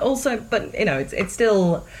frustrating, but you know, it's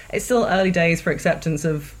still early days for acceptance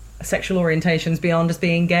of sexual orientations beyond just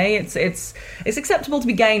being gay. It's acceptable to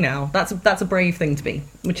be gay now. That's a brave thing to be,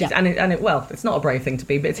 which is well, it's not a brave thing to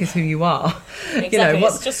be, but it is who you are. Exactly, you know,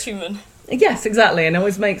 it's just human. Yes, exactly, and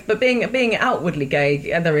always makes. But being outwardly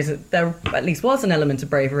gay, there at least was an element of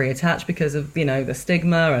bravery attached because of, you know, the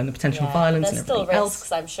stigma and the potential violence and everything There's still else.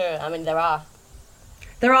 risks, I'm sure. I mean, there are.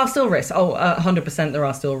 There are still risks. 100% there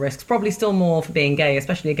are still risks. Probably still more for being gay,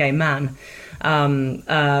 especially a gay man, and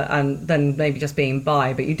then maybe just being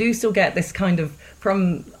bi. But you do still get this kind of,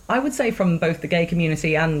 I would say from both the gay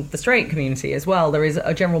community and the straight community as well, there is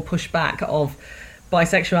a general pushback of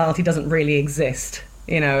bisexuality doesn't really exist.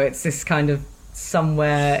 You know, it's this kind of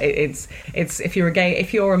somewhere, it's if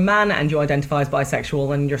you're a man and you identify as bisexual,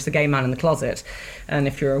 then you're just a gay man in the closet. And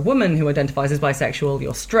if you're a woman who identifies as bisexual,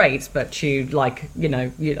 you're straight, but you like, you know,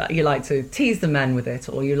 you like to tease the men with it,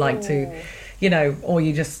 or you like to, you know, or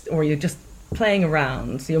you're just playing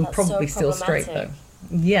around. So you're probably still straight though.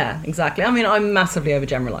 Yeah, exactly. I mean, I'm massively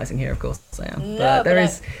overgeneralizing here, of course I am. No,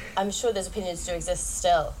 but I'm sure those opinions do exist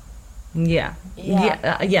still. Yeah,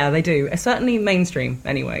 they do. Certainly mainstream,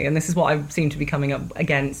 anyway. And this is what I seem to be coming up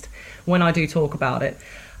against when I do talk about it.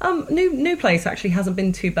 New Place actually hasn't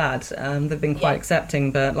been too bad. They've been quite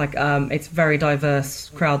accepting, but it's a very diverse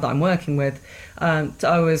crowd that I'm working with. I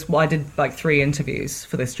did like 3 interviews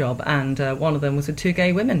for this job, and one of them was with 2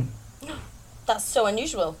 gay women. That's so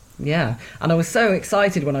unusual. Yeah, and I was so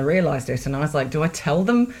excited when I realised it, and I was like, do I tell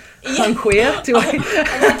them I'm queer? Do I?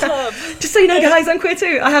 Just so you know, guys, I'm queer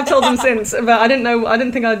too. I have told them since, but I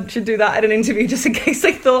didn't think I should do that at an interview just in case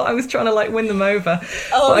they thought I was trying to like win them over.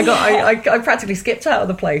 But I practically skipped out of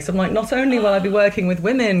the place. I'm like, not only will I be working with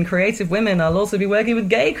women, creative women, I'll also be working with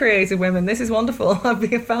gay creative women. This is wonderful.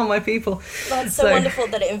 I've found my people. Well, it's so wonderful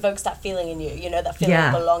that it invokes that feeling in you, you know, that feeling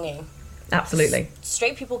of belonging. Absolutely.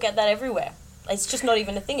 Straight people get that everywhere. It's just not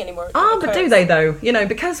even a thing anymore. But do they though? You know,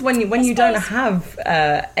 because when you don't have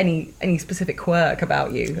any specific quirk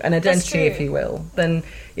about you, an identity, if you will, then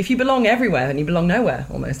if you belong everywhere, then you belong nowhere,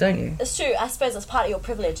 almost, don't you? It's true. I suppose that's part of your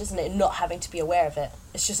privilege, isn't it? Not having to be aware of it.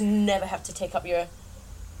 It's just never have to take up your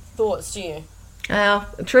thoughts, do you?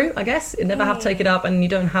 True, I guess. You never have to take it up, and you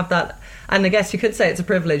don't have that. And I guess you could say it's a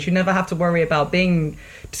privilege. You never have to worry about being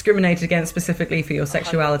discriminated against specifically for your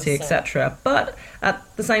sexuality, etc. But at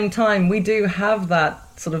the same time, we do have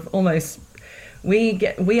that sort of almost.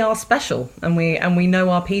 We are special, and we know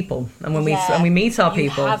our people, and when we meet our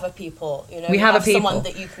people, you have a people, you know, we have a people, someone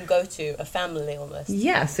that you can go to, a family almost.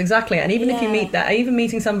 Yes, exactly. And even if you meet that, even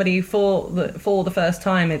meeting somebody for the first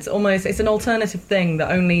time, it's an alternative thing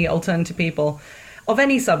that only alternative people of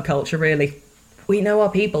any subculture really. We know our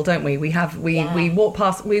people, don't we? We walk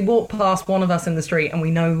past one of us in the street, and we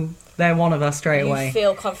know they're one of us straight away. You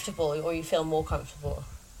feel comfortable, or you feel more comfortable.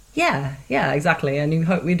 Yeah, exactly. And you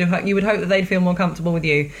would hope that they'd feel more comfortable with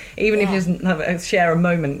you, even if you just share a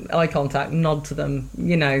moment, eye contact, nod to them.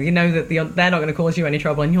 You know that they're not going to cause you any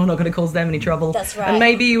trouble, and you're not going to cause them any trouble. That's right. And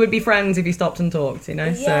maybe you would be friends if you stopped and talked. You know,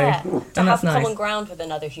 yeah. So to and have that's nice. common ground with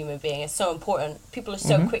another human being is so important. People are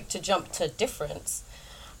so quick to jump to difference,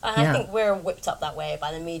 and I think we're whipped up that way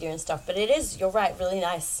by the media and stuff. But it is, you're right, really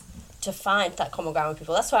nice to find that common ground with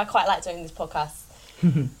people. That's why I quite like doing this podcast.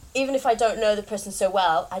 Even if I don't know the person so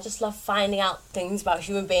well, I just love finding out things about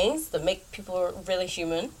human beings that make people really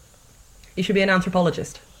human. You should be an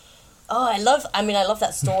anthropologist. Oh, I love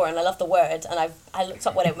that store, and I love the word, and I looked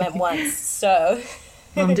up what it meant once, so...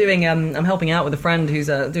 I'm helping out with a friend who's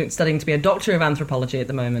studying to be a doctor of anthropology at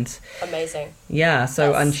the moment. Amazing. Yeah,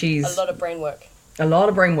 and she's... a lot of brain work. A lot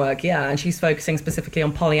of brain work, yeah, and she's focusing specifically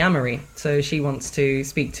on polyamory. So she wants to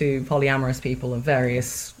speak to polyamorous people of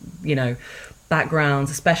various, backgrounds,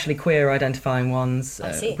 especially queer identifying ones,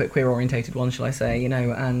 queer orientated ones, shall I say,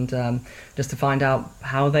 and just to find out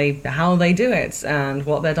how they do it and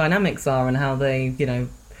what their dynamics are and how they,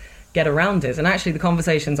 get around it. And actually the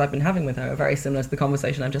conversations I've been having with her are very similar to the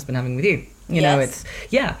conversation I've just been having with you.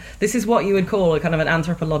 This is what you would call a kind of an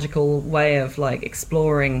anthropological way of like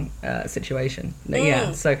exploring a situation.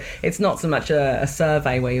 So it's not so much a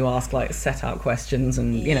survey where you ask like set out questions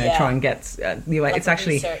and try and get it's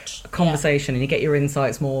actually research. A conversation and you get your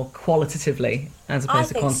insights more qualitatively as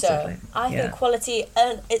opposed to quantitatively. I think quality,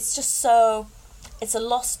 and it's just so, it's a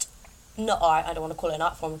lost, I don't want to call it an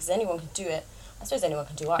art form because anyone can do it. I suppose anyone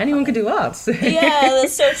can do art. Anyone can do art. Yeah,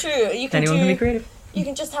 that's so true. Anyone can be creative. You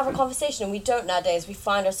can just have a conversation, and we don't nowadays. We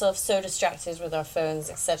find ourselves so distracted with our phones,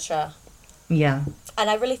 etc. Yeah. And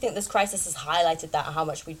I really think this crisis has highlighted that, how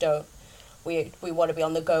much we want to be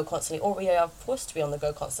on the go constantly, or we are forced to be on the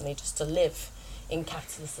go constantly just to live in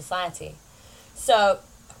capitalist society. So,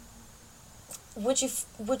 would you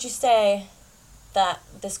say that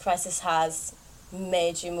this crisis has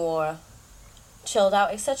made you more chilled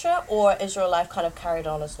out, etc., or is your life kind of carried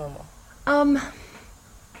on as normal?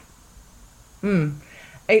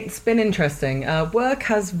 It's been interesting. Work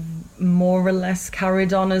has more or less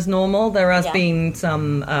carried on as normal. There has been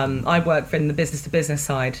some. I work in the business to business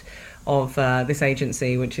side of this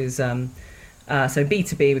agency, which is so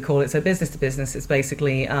B2B we call it. So business to business is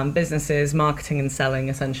basically businesses marketing and selling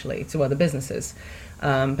essentially to other businesses.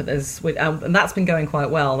 But and that's been going quite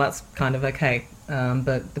well. That's kind of okay.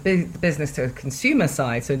 But the business to consumer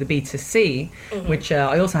side, so the B2C, which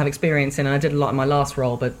I also have experience in, and I did a lot in my last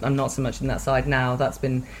role, but I'm not so much in that side now. That's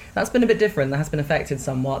been a bit different. That has been affected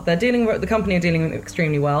somewhat. The company are dealing with it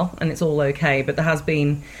extremely well, and it's all okay. But there has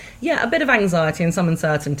been, a bit of anxiety and some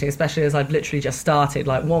uncertainty, especially as I've literally just started,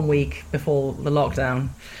 like 1 week before the lockdown.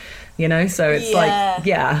 So it's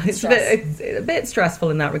it's a bit stressful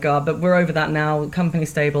in that regard, but we're over that now. Company's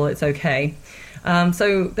stable, it's okay.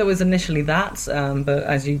 So there was initially that, but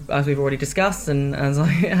as we've already discussed, and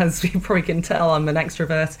as you probably can tell, I'm an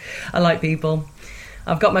extrovert. I like people.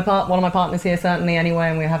 I've got one of my partners here certainly anyway,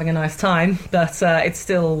 and we're having a nice time. But it's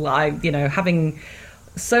still having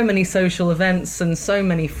so many social events and so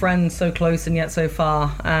many friends so close and yet so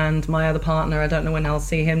far. And my other partner, I don't know when I'll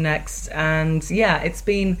see him next. And it's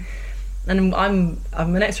been. And I'm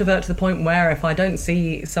an extrovert to the point where if I don't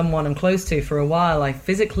see someone I'm close to for a while, I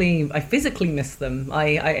physically miss them.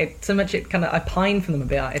 I pine for them a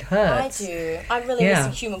bit. It hurts. I do. I'm really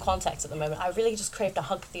missing human contact at the moment. I really just craved a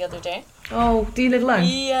hug the other day. Oh, do you live alone?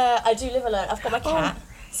 Yeah, I do live alone. I've got my cat.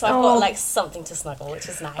 So I've got like something to snuggle, which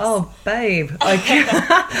is nice. Oh, babe! I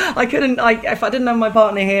couldn't. If I didn't have my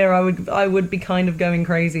partner here, I would be kind of going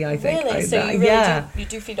crazy. I think. Really? So you really do, you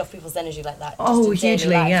do feed off people's energy like that? Oh,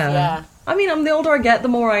 hugely. Yeah. I mean, the older I get, the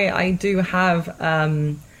more I do have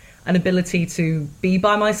an ability to be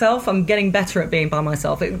by myself. I'm getting better at being by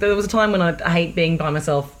myself. There was a time when I hate being by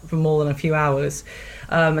myself for more than a few hours,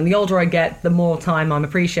 and the older I get, the more time I'm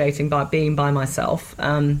appreciating by being by myself.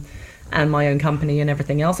 And my own company and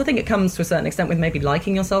everything else. I think it comes to a certain extent with maybe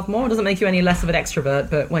liking yourself more. It doesn't make you any less of an extrovert,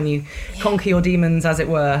 but when you conquer your demons, as it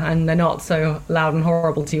were, and they're not so loud and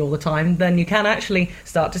horrible to you all the time, then you can actually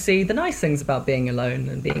start to see the nice things about being alone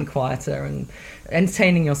and being quieter and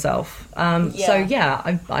entertaining yourself.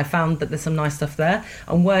 I found that there's some nice stuff there.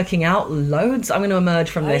 I'm working out loads. I'm going to emerge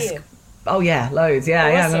from this. Oh yeah, loads. Yeah,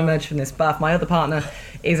 awesome. I'm going to emerge from this buff. My other partner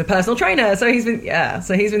is a personal trainer, so he's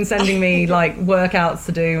been sending me like workouts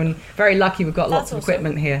to do, and very lucky we've got lots of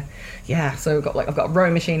equipment here. Yeah, so I've got a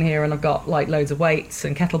rowing machine here, and I've got like loads of weights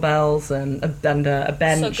and kettlebells and a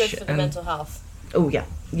bench. So good for the mental health. Oh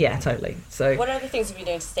yeah, totally. So what other things have you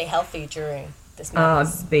been doing to stay healthy during this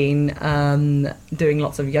madness? I've been doing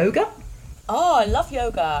lots of yoga. Oh, I love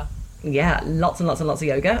yoga. Yeah, lots and lots and lots of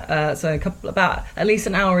yoga. So about at least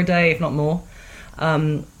an hour a day, if not more.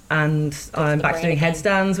 And I'm back to doing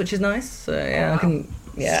headstands, which is nice. So so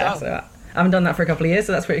I haven't done that for a couple of years,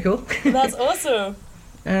 so that's pretty cool. That's awesome.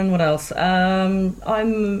 And what else? I'm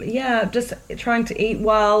just trying to eat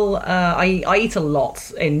well. I eat a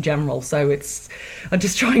lot in general, so I'm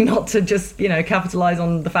just trying not to just capitalise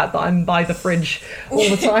on the fact that I'm by the fridge all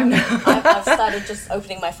the time now. I've started just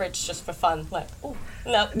opening my fridge just for fun, like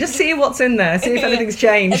no, just see what's in there, see if anything's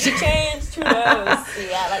changed. If it changed, who knows?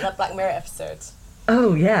 Yeah, like that Black Mirror episode.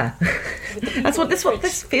 Oh yeah, that's what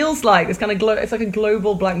this feels like. It's kind of it's like a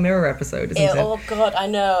global Black Mirror episode, isn't it? Oh god, I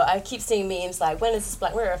know. I keep seeing memes like, when is this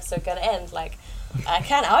Black Mirror episode going to end? Like, I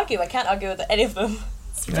can't argue with any of them.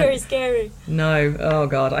 It's very scary. No, oh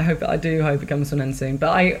god, I do hope it comes to an end soon.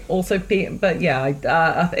 But it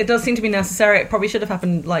does seem to be necessary. It probably should have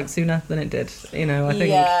happened like sooner than it did. You know, I think.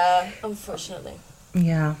 Yeah, unfortunately.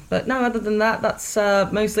 Yeah, but no, other than that, that's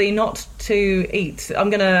mostly not to eat.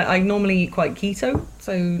 I normally eat quite keto,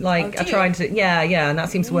 so like I tried to, and that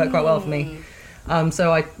seems to work quite well for me.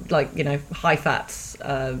 So I like, high fats,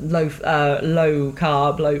 low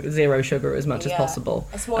carb, zero sugar as much as possible.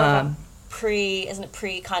 It's more of a isn't it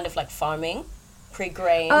pre kind of like farming,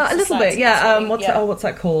 pre-grain? A little bit, yeah. What's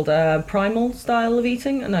that called? Primal style of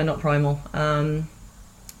eating? No, not primal. I've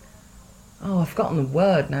forgotten the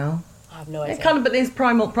word now. I have no idea. It kind of, but it's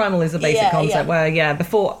primal. Primal is a basic concept where,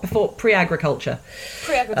 before pre-agriculture.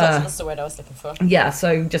 Pre-agriculture, that's the word I was looking for. Yeah,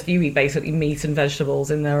 so just you eat basically meat and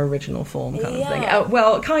vegetables in their original form, kind of thing.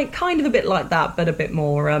 Kind of a bit like that, but a bit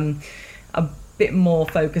more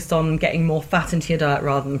focused on getting more fat into your diet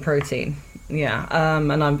rather than protein. Yeah,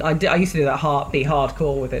 and I used to do that be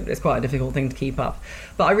hardcore with it. It's quite a difficult thing to keep up.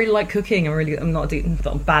 But I really like cooking. I'm not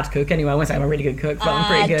a bad cook anyway. I won't say I'm a really good cook, but I'm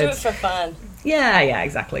pretty good. Do it for fun. Yeah,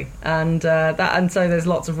 exactly. And so there's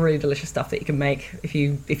lots of really delicious stuff that you can make if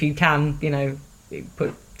you can,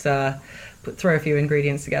 throw a few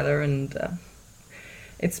ingredients together, and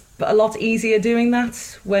it's a lot easier doing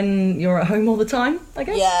that when you're at home all the time, I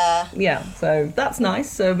guess. Yeah, so that's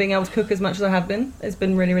nice. So being able to cook as much as I have been, it's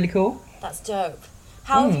been really, really cool. That's dope.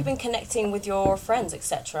 How have you been connecting with your friends,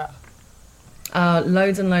 etc.?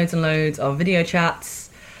 Loads and loads and loads of video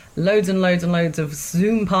chats, loads and loads and loads of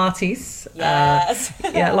Zoom parties. Yes.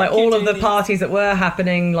 Like all of the parties that were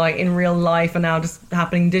happening like in real life are now just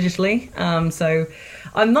happening digitally. So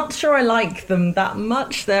I'm not sure I like them that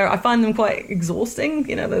much. I find them quite exhausting.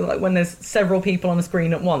 They're like when there's several people on the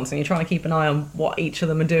screen at once and you're trying to keep an eye on what each of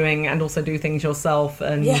them are doing and also do things yourself.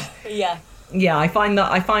 And yeah, I find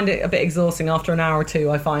it a bit exhausting after an hour or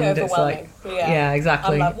two. I find it's like,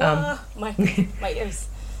 exactly. I'm like, my ears.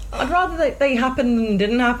 I'd rather they happened and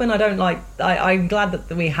didn't happen. I don't like. I'm glad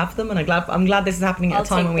that we have them, and I'm glad this is happening at a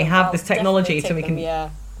time when we have this technology, so we can. Yeah,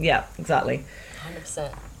 exactly.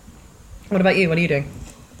 100%. What about you? What are you doing?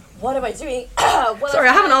 What am I doing? Sorry,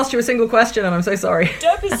 I haven't asked you a single question, and I'm so sorry.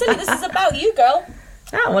 Don't be silly. This is about you, girl.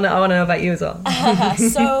 I want to know about you as well.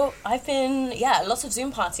 So I've been, lots of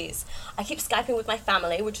Zoom parties. I keep Skyping with my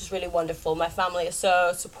family, which is really wonderful. My family is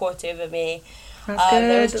so supportive of me. That's good.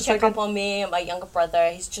 They always check up on me and my younger brother.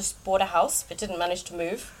 He's just bought a house but didn't manage to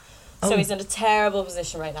move. So he's in a terrible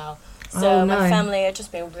position right now. So my family are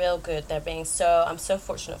just being real good. I'm so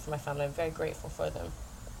fortunate for my family. I'm very grateful for them.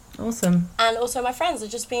 Awesome. And also my friends are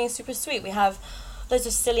just being super sweet. We have loads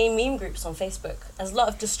of silly meme groups on Facebook. There's a lot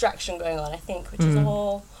of distraction going on, I think, which is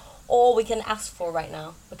all we can ask for right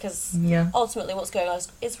now, because ultimately what's going on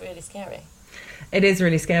is really scary. It is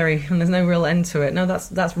really scary, and there's no real end to it. No,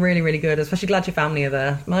 that's really, really good. Especially glad your family are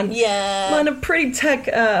there. Mine are pretty tech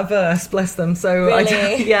averse, bless them. So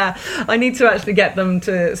really? I need to actually get them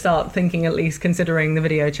to start thinking, at least considering the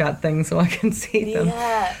video chat thing, so I can see them.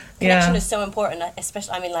 Yeah, connection is so important.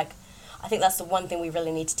 Especially, I think that's the one thing we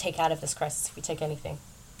really need to take out of this crisis, if we take anything.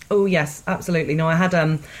 Oh yes, absolutely. No, I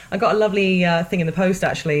got a lovely thing in the post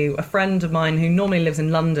actually. A friend of mine who normally lives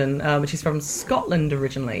in London, but she's from Scotland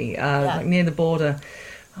originally, like near the border.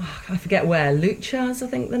 I forget where, Luchas, I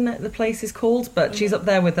think the place is called, but she's up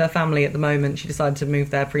there with her family at the moment. She decided to move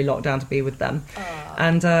there pre-lockdown to be with them,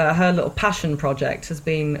 and her little passion project has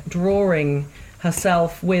been drawing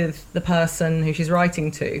herself with the person who she's writing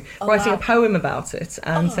to, writing a poem about it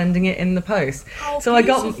and sending it in the post. So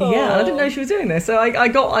beautiful. I didn't know she was doing this. So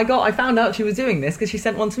I found out she was doing this because she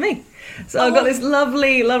sent one to me. So I've got this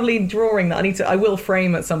lovely, lovely drawing that I will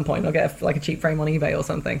frame at some point. I'll get a cheap frame on eBay or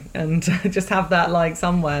something and just have that like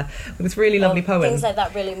somewhere with this really lovely poem. Things like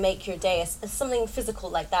that really make your day. It's something physical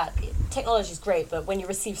like that. Technology is great, but when you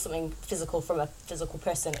receive something physical from a physical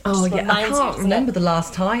person, it just reminds you. I can't remember the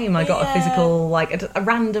last time I got a physical, like a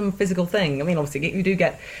random physical thing. I mean, obviously you do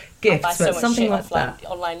get gifts, but something like that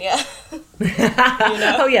online,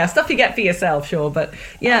 Oh yeah, stuff you get for yourself, sure, but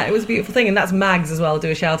yeah, it was a beautiful thing. And that's Mags as well. Do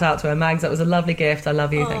a shout out to her. Mags, that was a lovely gift. I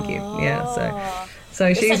love you. Thank you. Yeah,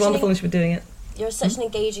 so she's wonderful and she's been doing it. You're such an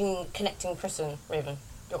engaging, connecting person, Raven.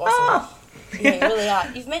 You're awesome. Yeah, you really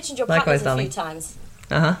are. You've mentioned your partners a few times.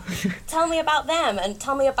 Tell me about them and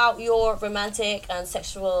tell me about your romantic and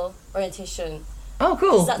sexual orientation. Oh,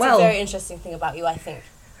 cool. That's a very interesting thing about you, I think.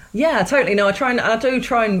 Yeah, totally. No, I do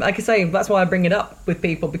try and, like I say, that's why I bring it up with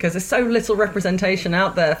people, because there's so little representation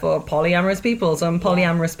out there for polyamorous people. So I'm a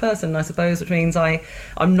polyamorous person, I suppose, which means I'm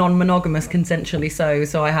non-monogamous consensually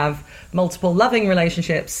so I have multiple loving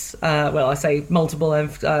relationships. Well, I say multiple,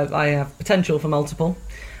 I have potential for multiple.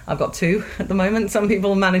 I've got 2 at the moment. Some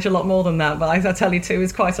people manage a lot more than that, but I tell you 2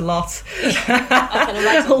 is quite a lot. I can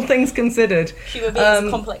imagine. All things considered. Human beings,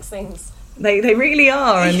 complex things. They really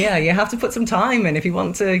are, and yeah, you have to put some time in if you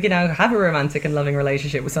want to, have a romantic and loving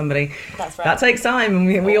relationship with somebody. That's right. That takes time,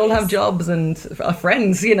 and we all have jobs and are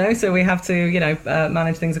friends, so we have to,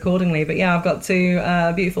 manage things accordingly. But yeah, I've got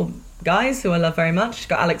 2 beautiful guys who I love very much.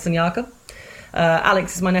 Got Alex and Jakob.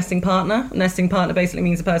 Alex is my nesting partner. Nesting partner basically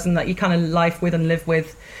means a person that you kind of life with and live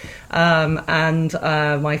with. And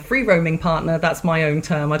my free roaming partner, that's my own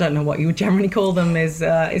term, I don't know what you would generally call them, is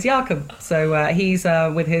Jakob. So he's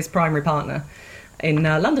with his primary partner in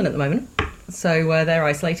London at the moment. So they're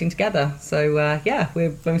isolating together. So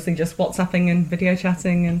we're mostly just WhatsApping and video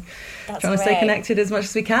chatting and trying to stay connected as much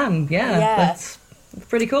as we can. That's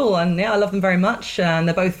pretty cool. And I love them very much, and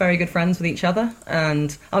they're both very good friends with each other,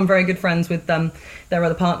 and I'm very good friends with their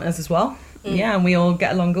other partners as well. And we all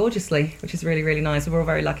get along gorgeously, which is really, really nice. We're all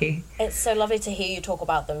very lucky. It's so lovely to hear you talk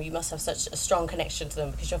about them. You must have such a strong connection to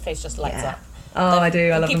them because your face just lights up. Oh, I do.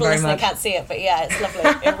 I love them very much. People listening can't see it, but yeah, it's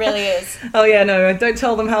lovely. It really is. Oh yeah, no, don't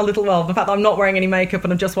tell them how little. Well, the fact that I'm not wearing any makeup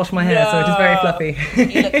and I've just washed my hair, so it is very fluffy.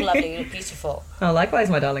 You look lovely. You look beautiful. Oh, likewise,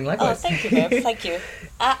 my darling. Likewise. Oh, thank you, babe. Thank you.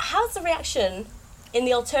 How's the reaction in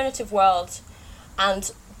the alternative world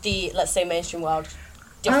and the, let's say, mainstream world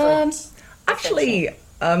different? Actually,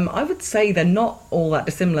 I would say they're not all that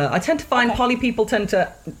dissimilar. I tend to find poly people tend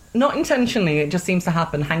to, not intentionally, it just seems to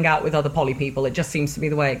happen, hang out with other poly people. It just seems to be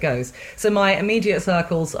the way it goes. So my immediate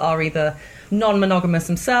circles are either non-monogamous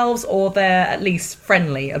themselves, or they're at least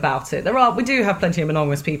friendly about it. We do have plenty of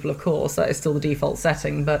monogamous people, of course. That is still the default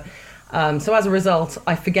setting. But so as a result,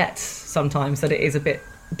 I forget sometimes that it is a bit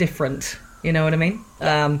different. You know what I mean?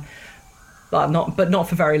 But not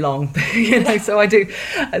for very long. So I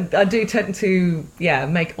do tend to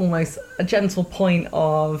make almost a gentle point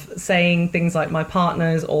of saying things like my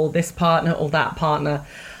partners or this partner or that partner.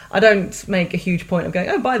 I don't make a huge point of going,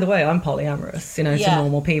 oh, by the way, I'm polyamorous, to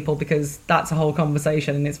normal people, because that's a whole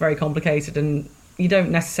conversation and it's very complicated, and you don't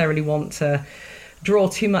necessarily want to draw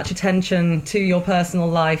too much attention to your personal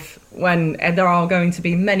life when there are going to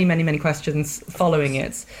be many, many, many questions following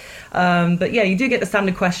it. But you do get the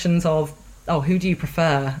standard questions of, oh, who do you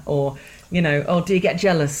prefer? Or, oh, do you get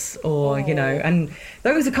jealous? Or, and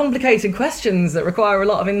those are complicated questions that require a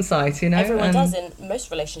lot of insight, Everyone does in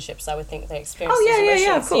most relationships, I would think they experience these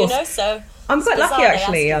emotions, of course. So I'm quite lucky,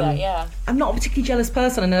 actually. I'm not a particularly jealous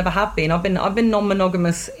person. I never have been. I've been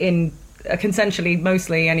non-monogamous in consensually,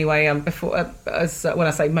 mostly anyway. Before, when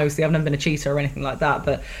I say mostly, I've never been a cheater or anything like that,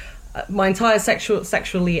 but my entire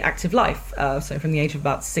sexually active life, so from the age of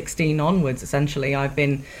about 16 onwards, essentially, I've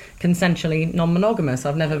been consensually non-monogamous.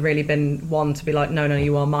 I've never really been one to be like, no,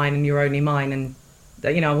 you are mine and you're only mine. And,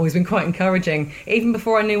 I've always been quite encouraging, even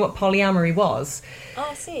before I knew what polyamory was. Oh,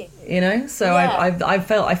 I see. So I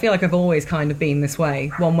feel like I've always kind of been this way,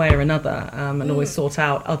 one way or another, and always sought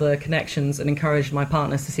out other connections and encouraged my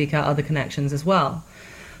partners to seek out other connections as well.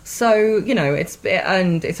 So,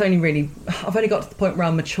 it's only really, I've only got to the point where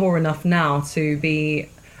I'm mature enough now to be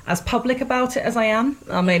as public about it as I am.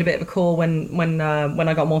 I made a bit of a call when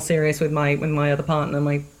I got more serious with my other partner,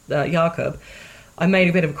 my Jakob. I made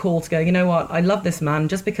a bit of a call to go, you know what, I love this man.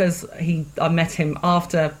 Just because I met him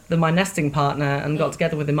after my nesting partner and got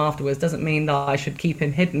together with him afterwards doesn't mean that I should keep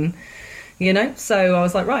him hidden. So I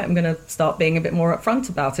was like, right, I'm going to start being a bit more upfront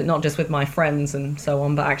about it, not just with my friends and so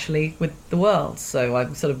on, but actually with the world. So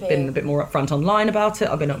I've sort of been a bit more upfront online about it.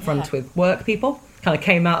 I've been upfront with work people, kind of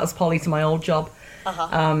came out as poly to my old job.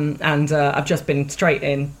 And I've just been straight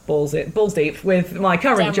in balls deep with my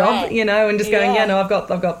current job, and just going, I've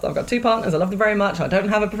got 2 partners. I love them very much. I don't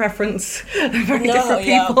have a preference. They're very different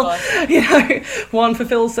people. One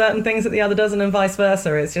fulfills certain things that the other doesn't, and vice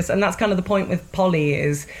versa. It's just, and that's kind of the point with poly,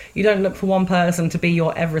 is you don't look for one person to be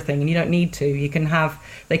your everything, and you don't need to. You can have,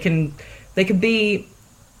 they can be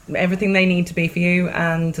everything they need to be for you,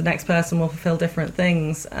 and the next person will fulfill different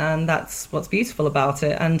things, and that's what's beautiful about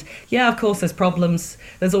it. And of course there's problems.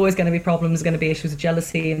 There's always going to be problems. There's going to be issues of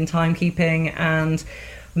jealousy and timekeeping and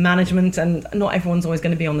management, and not everyone's always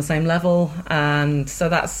going to be on the same level, and so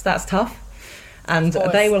that's tough. And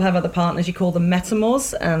they will have other partners, you call them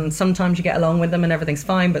metamors, and sometimes you get along with them and everything's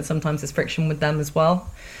fine, but sometimes there's friction with them as well.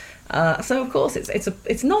 So of course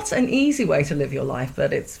it's not an easy way to live your life,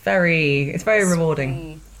 but it's very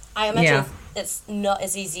rewarding. I imagine it's not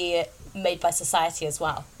as easy made by society as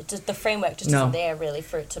well. The framework just isn't there really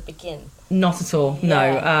for it to begin. Not at all.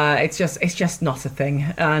 No, it's just not a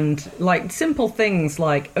thing. And like simple things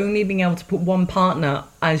like only being able to put one partner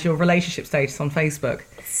as your relationship status on Facebook.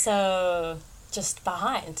 just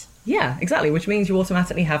behind. Yeah, exactly. Which means you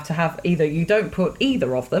automatically have to have either you don't put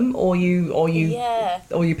either of them, or you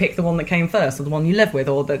pick the one that came first, or the one you live with,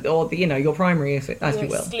 or the your primary, as you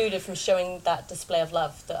will. Excluded from showing that display of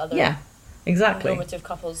love that other normative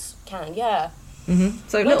couples can. Yeah. Mm-hmm.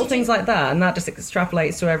 So little things like that, and that just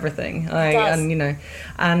extrapolates to everything.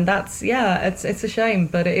 And that's it's a shame,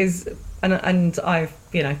 but it is. And I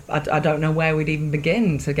don't know where we'd even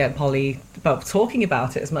begin to get talking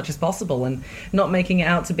about it as much as possible and not making it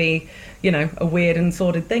out to be, a weird and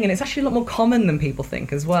sordid thing. And it's actually a lot more common than people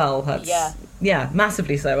think as well.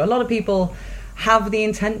 Massively so. A lot of people have the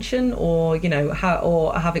intention, or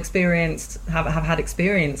have had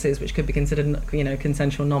experiences which could be considered,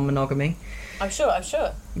 consensual non-monogamy. I'm sure.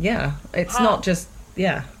 Yeah, it's not just.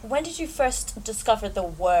 Yeah. When did you first discover the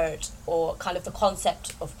word or kind of the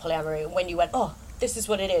concept of polyamory? When you went, oh, this is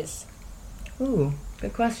what it is? Ooh,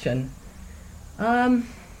 good question. It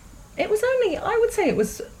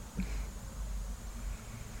was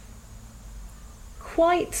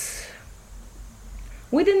quite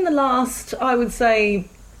within the last, I would say,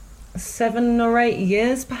 7 or 8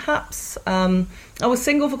 years, perhaps. I was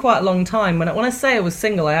single for quite a long time. When I say I was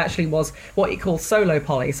single, I actually was what you call solo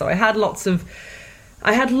poly. So I had lots of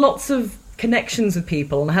connections with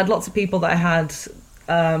people, and I had lots of people that I had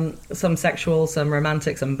some sexual, some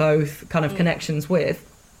romantic, some both kind of connections with,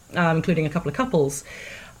 including a couple of couples.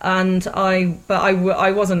 And I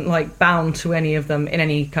wasn't like bound to any of them in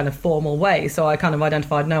any kind of formal way. So I kind of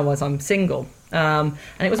identified as I'm single. And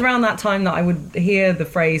it was around that time that I would hear the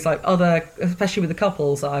phrase like especially with the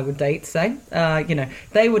couples that I would date, say,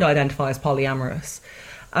 they would identify as polyamorous.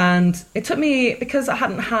 And it took me, because I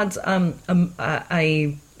hadn't had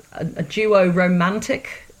a duo romantic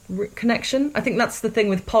connection. I think that's the thing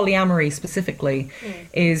with polyamory specifically,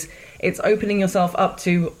 is it's opening yourself up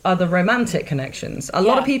to other romantic connections. A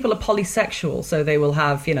lot of people are polysexual, so they will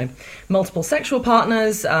have, multiple sexual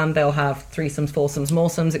partners. They'll have threesomes, foursomes,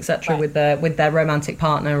 moresomes, etc. with their romantic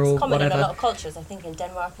partner, or common whatever. In a lot of cultures, I think in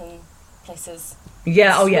Denmark and places.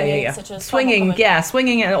 Yeah, Swinging,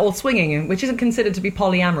 swinging, which isn't considered to be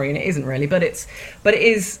polyamory, and it isn't really, but it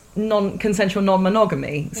is consensual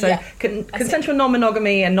non-monogamy. So consensual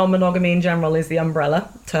non-monogamy and non-monogamy in general is the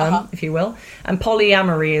umbrella term, if you will, and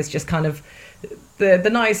polyamory is just kind of the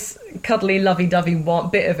nice, cuddly, lovey-dovey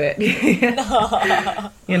bit of it.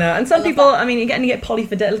 And some people, you get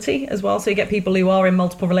polyfidelity as well, so you get people who are in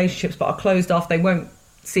multiple relationships but are closed off. They won't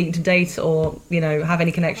seek to date or, have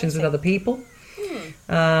any connections with other people.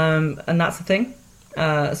 And that's the thing.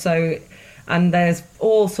 And there's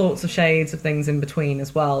all sorts of shades of things in between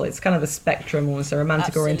as well. It's kind of a spectrum, almost a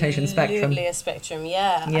romantic orientation spectrum. Absolutely a spectrum,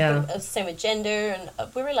 yeah. I think it's the same with gender, and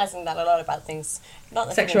we're realising that a lot about things.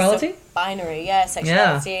 Not sexuality? So binary,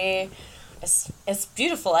 sexuality. Yeah. It's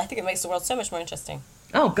beautiful. I think it makes the world so much more interesting.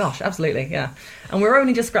 Oh gosh, absolutely, yeah. And we're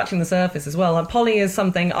only just scratching the surface as well. Like, poly is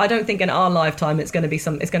something I don't think in our lifetime it's going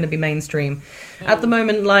to be mainstream. At the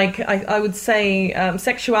moment, like I would say,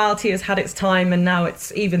 sexuality has had its time, and now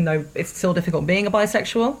even though it's still difficult being a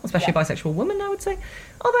bisexual, especially a bisexual woman, I would say.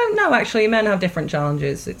 Although no, actually, men have different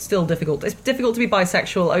challenges. It's still difficult. It's difficult to be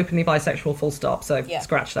bisexual, openly bisexual, full stop. So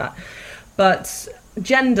scratch that. But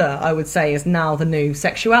gender, I would say, is now the new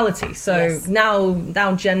sexuality. So now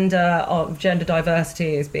gender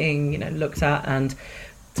diversity is being looked at and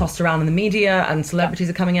tossed around in the media, and celebrities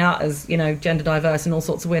are coming out as gender diverse in all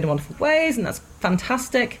sorts of weird and wonderful ways, and that's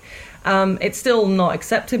fantastic. It's still not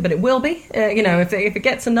accepted, but it will be. If it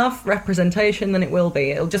gets enough representation, then it will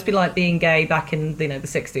be. It'll just be like being gay back in the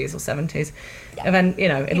 60s or 70s. And then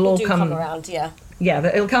it'll all come around. Yeah,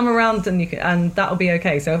 it'll come around, and that'll be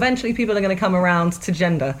okay. So eventually people are going to come around to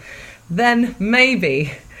gender. Then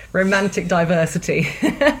maybe romantic diversity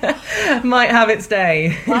might have its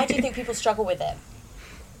day. Why do you think people struggle with it?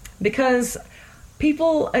 Because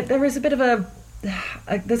there is a bit of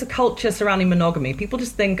there's a culture surrounding monogamy. People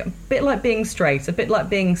just think a bit like being straight, a bit like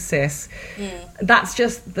being cis. That's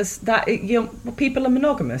just people are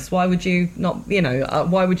monogamous. Why would you not?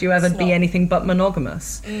 Why would you ever be anything but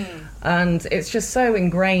monogamous? And it's just so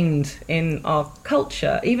ingrained in our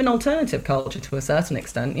culture, even alternative culture to a certain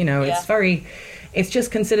extent. It's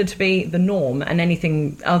just considered to be the norm, and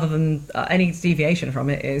anything other than any deviation from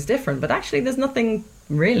it is different. But actually, there's nothing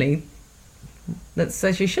really that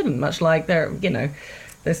says you shouldn't, much like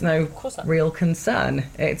there's no real concern.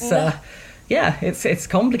 It's it's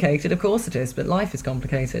complicated, of course it is, but life is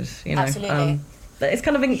complicated, Absolutely. It's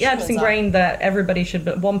kind of it's ingrained that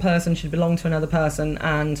one person should belong to another person,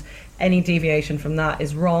 and any deviation from that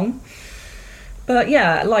is wrong. But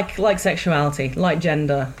yeah, like sexuality, like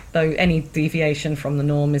gender, though any deviation from the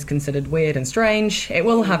norm is considered weird and strange, it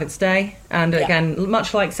will have its day. And again,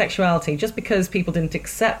 much like sexuality, just because people didn't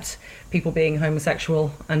accept people being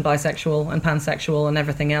homosexual and bisexual and pansexual and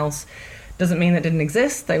everything else, doesn't mean it didn't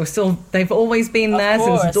exist. They've always been there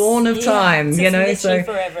since dawn of time, you know. So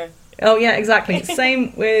forever. Oh yeah, exactly.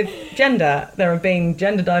 Same with gender. There have been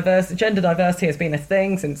gender diversity has been a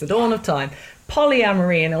thing since the dawn of time.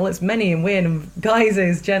 Polyamory in all its many and weird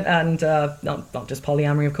guises, not just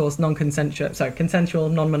polyamory, of course, consensual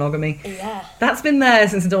non-monogamy. Yeah. That's been there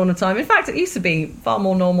since the dawn of time. In fact, it used to be far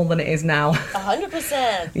more normal than it is now.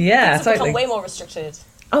 100%. Yeah, Things have become way more restricted.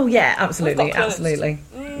 Oh yeah, absolutely.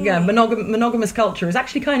 Yeah, monogamous culture is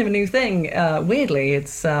actually kind of a new thing. Weirdly,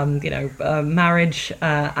 it's marriage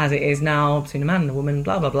as it is now between a man and a woman,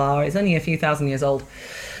 blah blah blah. It's only a few thousand years old,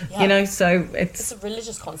 you know. So it's a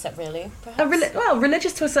religious concept, really. Perhaps.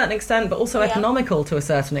 Religious to a certain extent, but also economical to a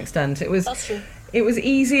certain extent. That's true. It was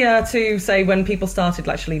easier to say when people started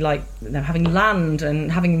actually having land and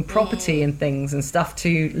having property and things and stuff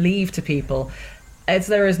to leave to people.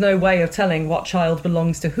 There is no way of telling what child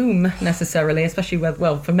belongs to whom necessarily, especially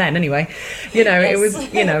for men anyway. You know, It was,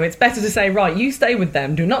 it's better to say, right, you stay with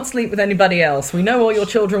them, do not sleep with anybody else. We know all your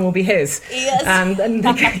children will be his. Yes. And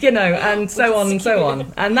and so on and so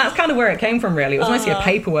on. And that's kind of where it came from, really. It was mostly a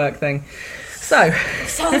paperwork thing. So.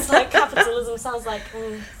 Sounds like capitalism, sounds like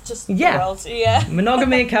just the world. Yeah.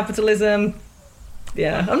 Monogamy, capitalism.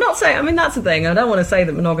 Yeah, I'm not saying. I mean, that's the thing. I don't want to say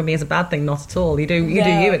that monogamy is a bad thing. Not at all. You do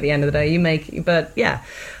you at the end of the day. You make, but yeah,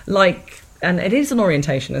 and it is an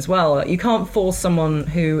orientation as well. You can't force someone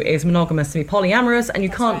who is monogamous to be polyamorous, and you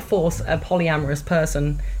can't force a polyamorous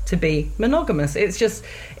person to be monogamous. It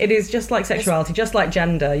is just like sexuality, just like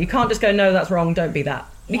gender. You can't just go, no, that's wrong. Don't be that.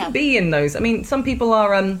 You can be in those. I mean, some people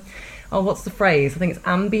are. What's the phrase? I think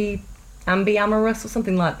it's ambiamorous or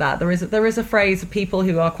something like that. There is a phrase of people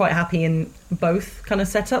who are quite happy in both kind of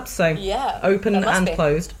setups, so open and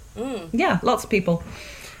closed. Yeah, lots of people,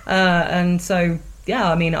 and so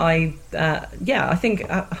I mean, I think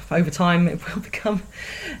over time it will become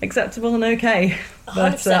acceptable and okay,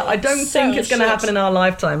 but I don't think it's going to happen in our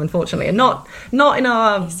lifetime, unfortunately, and not in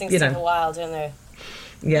our These things take a while, don't they?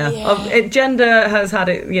 Gender has had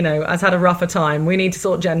a rougher time. We need to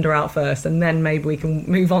sort gender out first, and then maybe we can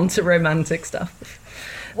move on to romantic stuff.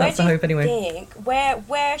 That's the hope, anyway.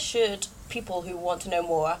 Where should people who want to know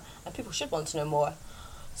more, and people should want to know more,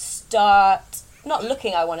 start not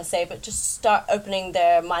looking? I want to say, but just start opening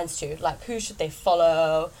their minds to. Like, who should they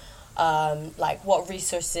follow? What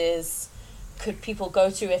resources could people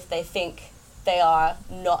go to if they think they are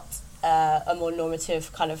not a more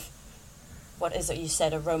normative kind of. What is it you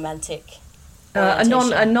said? A romantic, a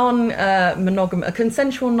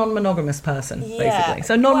consensual non-monogamous person, basically.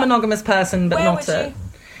 So non-monogamous person, but not a.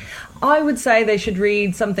 I would say they should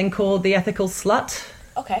read something called The Ethical Slut.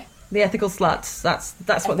 Okay. The Ethical Slut.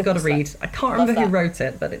 That's what they've got to read. I can't remember who wrote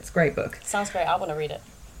it, but it's a great book. Sounds great. I want to read it.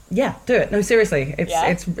 Yeah, do it. No, seriously,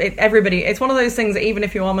 everybody. It's one of those things that even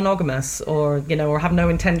if you are monogamous or have no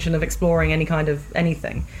intention of exploring any kind of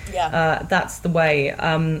anything, that's the way.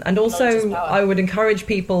 And also, I would encourage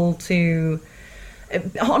people to.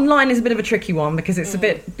 Online is a bit of a tricky one because it's a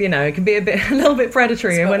bit, it can be a little bit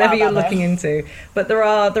predatory whenever you're looking into. But there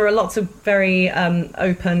are lots of very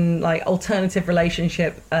open, alternative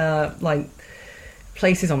relationship,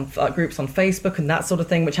 places on groups on Facebook and that sort of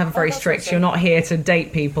thing, which have a very strict. Awesome. You're not here to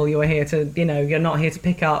date people. You're here to, you're not here to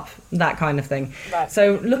pick up that kind of thing. Right.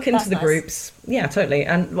 So look into the groups. Yeah, totally.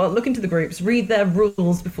 And look into the groups. Read their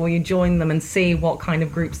rules before you join them and see what kind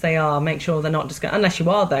of groups they are. Make sure they're not just unless you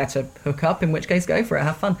are there to hook up, in which case go for it.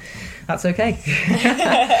 Have fun. That's okay.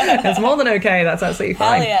 That's more than okay. That's absolutely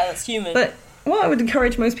fine. Hell yeah, that's human. But what I would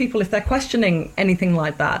encourage most people, if they're questioning anything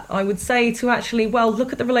like that, I would say to actually,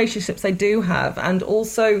 look at the relationships they do have, and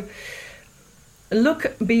also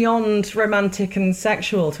look beyond romantic and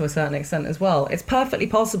sexual to a certain extent as well. It's perfectly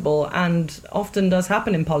possible, and often does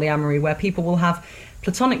happen in polyamory, where people will have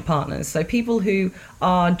platonic partners, so people who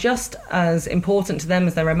are just as important to them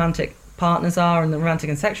as their romantic partners are, and the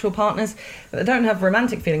romantic and sexual partners that they don't have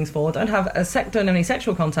romantic feelings for, don't have any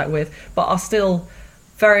sexual contact with, but are still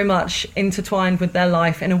very much intertwined with their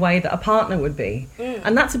life in a way that a partner would be.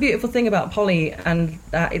 And that's a beautiful thing about poly, and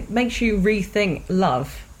it makes you rethink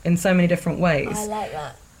love in so many different ways. I like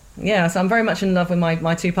that. Yeah, so I'm very much in love with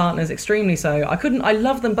my two partners, extremely so. I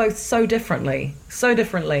love them both so differently.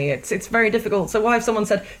 It's very difficult. So why, if someone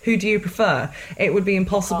said, who do you prefer? It would be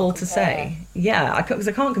impossible to say. Yeah, because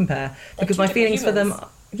I can't compare. Because my feelings for them...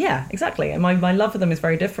 Yeah, exactly. And my love for them is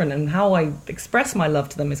very different, and how I express my love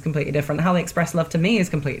to them is completely different. How they express love to me is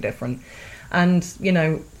completely different. And, you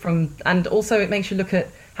know, and also it makes you look at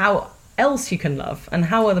how else you can love and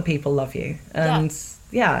how other people love you. And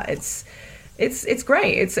it's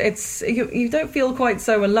great. It's you don't feel quite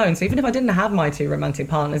so alone. So even if I didn't have my two romantic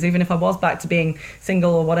partners, even if I was back to being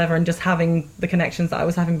single or whatever and just having the connections that I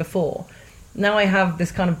was having before, now I have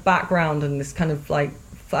this kind of background and this kind of like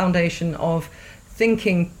foundation of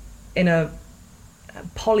thinking in a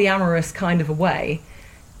polyamorous kind of a way.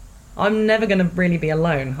 I'm never going to really be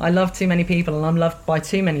alone. I love too many people, and I'm loved by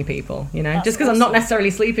too many people, you know. Just because I'm not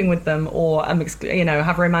necessarily sleeping with them or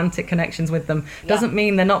have romantic connections with them doesn't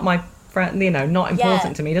mean they're not my friend, you know, not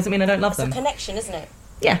important to me. Doesn't mean I don't love them. It's a connection, isn't it?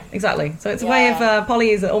 Yeah, exactly. So it's a way of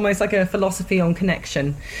poly is almost like a philosophy on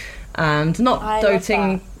connection and not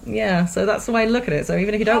doting. Yeah, so that's the way I look at it. So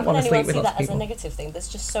even if you don't want to sleep with lots of people, as a negative thing, there's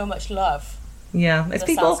just so much love. Yeah, it's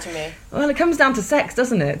people. Well, it comes down to sex,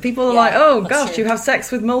 doesn't it? People are like, "Oh gosh, you have sex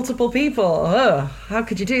with multiple people. Oh, how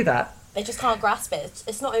could you do that?" They just can't grasp it.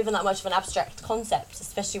 It's not even that much of an abstract concept,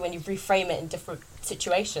 especially when you reframe it in different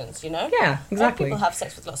situations. You know? Yeah, exactly. People have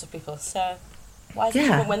sex with lots of people, so why is it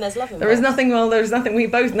different when there's love involved? There is nothing. Well, there's nothing. We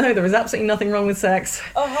both know there is absolutely nothing wrong with sex.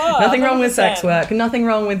 Nothing wrong with sex work. Nothing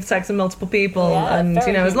wrong with sex with multiple people. And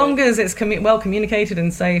you know, as long as it's well communicated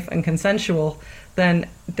and safe and consensual, then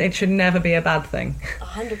it should never be a bad thing.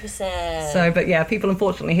 100%. So, but yeah, people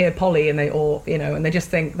unfortunately hear poly and they just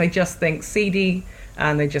think seedy,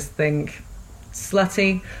 and they just think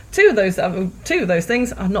slutty. Two of those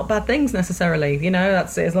things are not bad things necessarily. You know,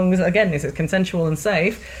 that's it. As long as again this is consensual and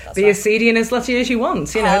safe, be as seedy and as slutty as you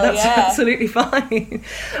want. You know, that's absolutely fine.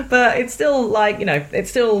 But it's still like, you know, it's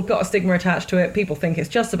still got a stigma attached to it. People think it's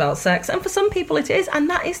just about sex, and for some people it is, and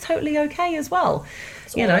that is totally okay as well.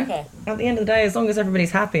 You know, at the end of the day, as long as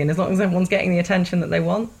everybody's happy and as long as everyone's getting the attention that they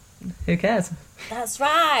want, who cares? That's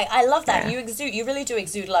right. I love that. Yeah. You really do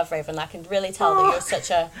exude love, Raven. I can really tell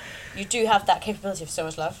that you do have that capability of so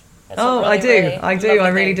much love. It's I do. I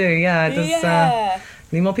really do. Yeah. It does,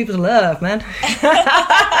 need more people to love, man.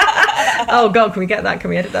 Oh God, can we get that? Can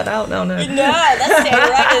we edit that out? No. No, that's staying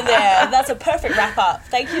right in there. That's a perfect wrap up.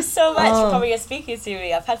 Thank you so much for coming and speaking to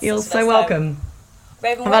me. I've had You're so welcome.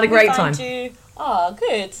 Raven, I've had a great time. Oh,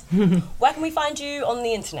 good. Where can we find you on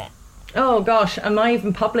the internet? Oh gosh, am I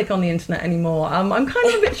even public on the internet anymore? I'm kind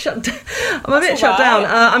of a bit shut. I'm a bit shut down.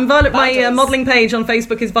 I'm Violet. My modelling page on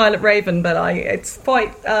Facebook is Violet Raven, but it's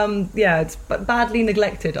quite it's badly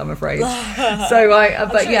neglected, I'm afraid. So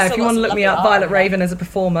if you want to look me up, Violet Raven as a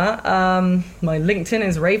performer. My LinkedIn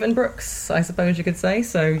is Raven Brooks, I suppose you could say.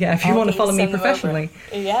 So yeah, if you want to follow me professionally.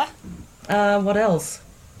 Yeah. What else?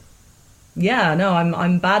 Yeah, no,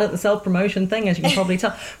 I'm bad at the self-promotion thing, as you can probably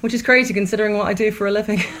tell, which is crazy considering what I do for a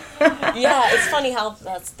living. Yeah, it's funny how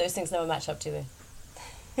those things never match up, do they?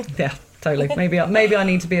 Yeah, totally. Maybe I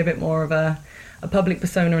need to be a bit more of a public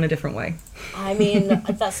persona in a different way. I mean,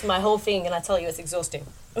 that's my whole thing, and I tell you, it's exhausting.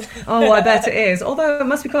 Oh, I bet it is. Although it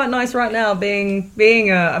must be quite nice right now being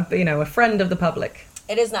a friend of the public.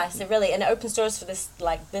 It is nice, and it opens doors for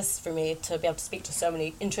this for me to be able to speak to so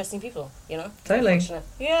many interesting people, you know? Totally.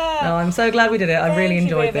 Yeah. No, I'm so glad we did it. I really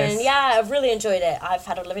enjoyed this. Yeah, I've really enjoyed it. I've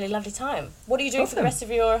had a really lovely time. What are you doing for the rest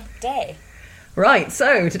of your day? Right,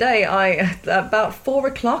 so today about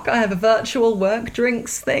 4:00 I have a virtual work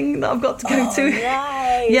drinks thing that I've got to go to.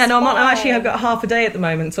 Nice. Yeah, no, I've got half a day at the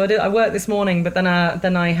moment. So I worked this morning, but then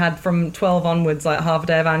I had from 12 onwards like half a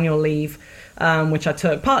day of annual leave. Which I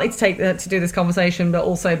took partly to do this conversation, but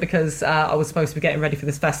also because I was supposed to be getting ready for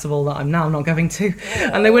this festival that I'm now not going to,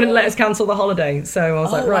 and they wouldn't let us cancel the holiday. So I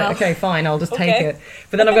was okay, fine, I'll just take it.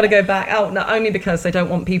 But then I've got to go back out, not only because they don't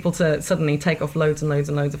want people to suddenly take off loads and loads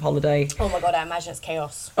and loads of holiday. Oh my God, I imagine it's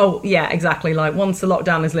chaos. Oh yeah, exactly. Like once the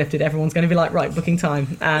lockdown is lifted, everyone's going to be like, right, booking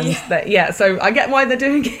time, and so I get why they're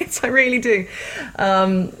doing it. I really do.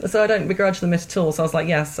 So I don't begrudge them at all. So I was like,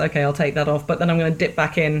 yes, okay, I'll take that off. But then I'm going to dip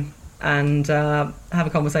back in and have a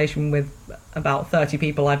conversation with about 30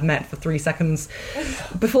 people I've met for 3 seconds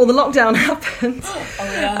before the lockdown happened.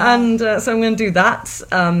 And so I'm going to do that.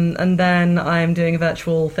 And then I'm doing a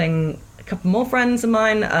virtual thing. A couple more friends of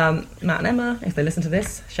mine, Matt and Emma, if they listen to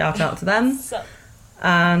this, shout out to them.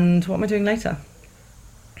 And what am I doing later?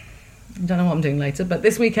 I don't know what I'm doing later, but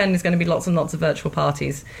this weekend is going to be lots and lots of virtual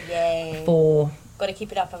parties. Yay. Got to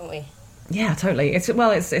keep it up, haven't we? Yeah, totally. It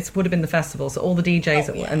would have been the festival, so all the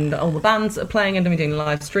DJs and all the bands are playing, and I'm doing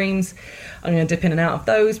live streams. I'm going to dip in and out of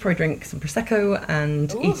those, probably drink some Prosecco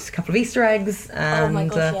and eat a couple of Easter eggs. And, oh my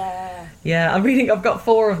gosh, Yeah, I've got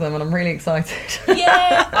 4 of them and I'm really excited.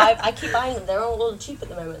 Yeah, I keep buying them. They're all a little cheap at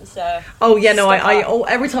the moment, so... Oh, yeah, no,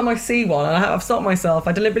 every time I see one, and I've stopped myself,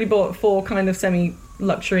 I deliberately bought 4 kind of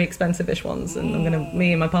semi-luxury, expensive-ish ones, and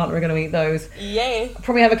me and my partner are going to eat those. Yay.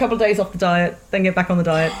 Probably have a couple of days off the diet, then get back on the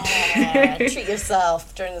diet. Yeah, treat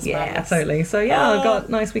yourself during this madness. Yeah, totally. So, yeah, I've got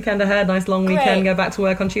a nice weekend ahead, nice long weekend, go back to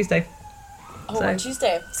work on Tuesday. Oh, on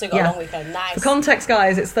Tuesday. So you got a long weekend. Nice. For context,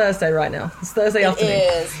 guys, it's Thursday right now. It's Thursday afternoon.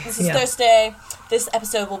 It is. This is Thursday. This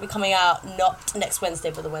episode will be coming out not next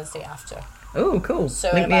Wednesday, but the Wednesday after. Oh, cool. So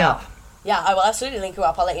link me up. Yeah, I will absolutely link you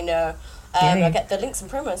up. I'll let you know. I'll get the links and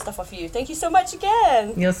promo and stuff off you. Thank you so much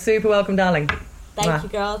again. You're super welcome, darling. Thank you,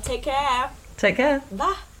 girl. Take care. Take care.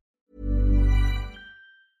 Bye.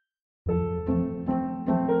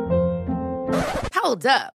 Hold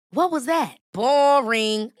up. What was that?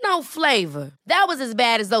 Boring. No flavor. That was as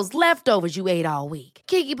bad as those leftovers you ate all week.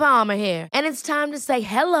 Keke Palmer here, and it's time to say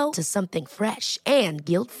hello to something fresh and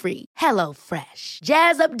guilt-free. Hello Fresh.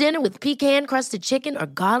 Jazz up dinner with pecan-crusted chicken or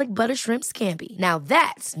garlic butter shrimp scampi. Now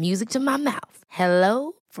that's music to my mouth.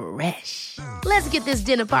 Hello Fresh. Let's get this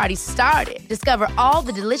dinner party started. Discover all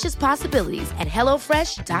the delicious possibilities at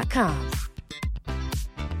hellofresh.com.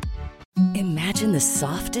 Imagine the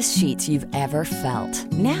softest sheets you've ever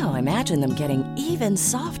felt. Now imagine them getting even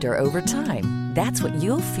softer over time. That's what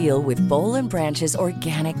you'll feel with Boll & Branch's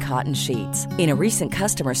organic cotton sheets. In a recent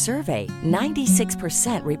customer survey,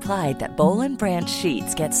 96% replied that Boll & Branch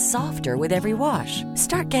sheets get softer with every wash.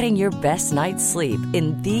 Start getting your best night's sleep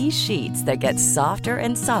in these sheets that get softer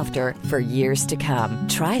and softer for years to come.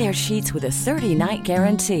 Try their sheets with a 30-night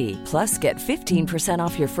guarantee. Plus, get 15%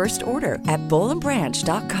 off your first order at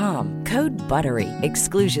bollandbranch.com. Code BUTTERY.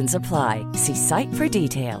 Exclusions apply. See site for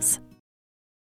details.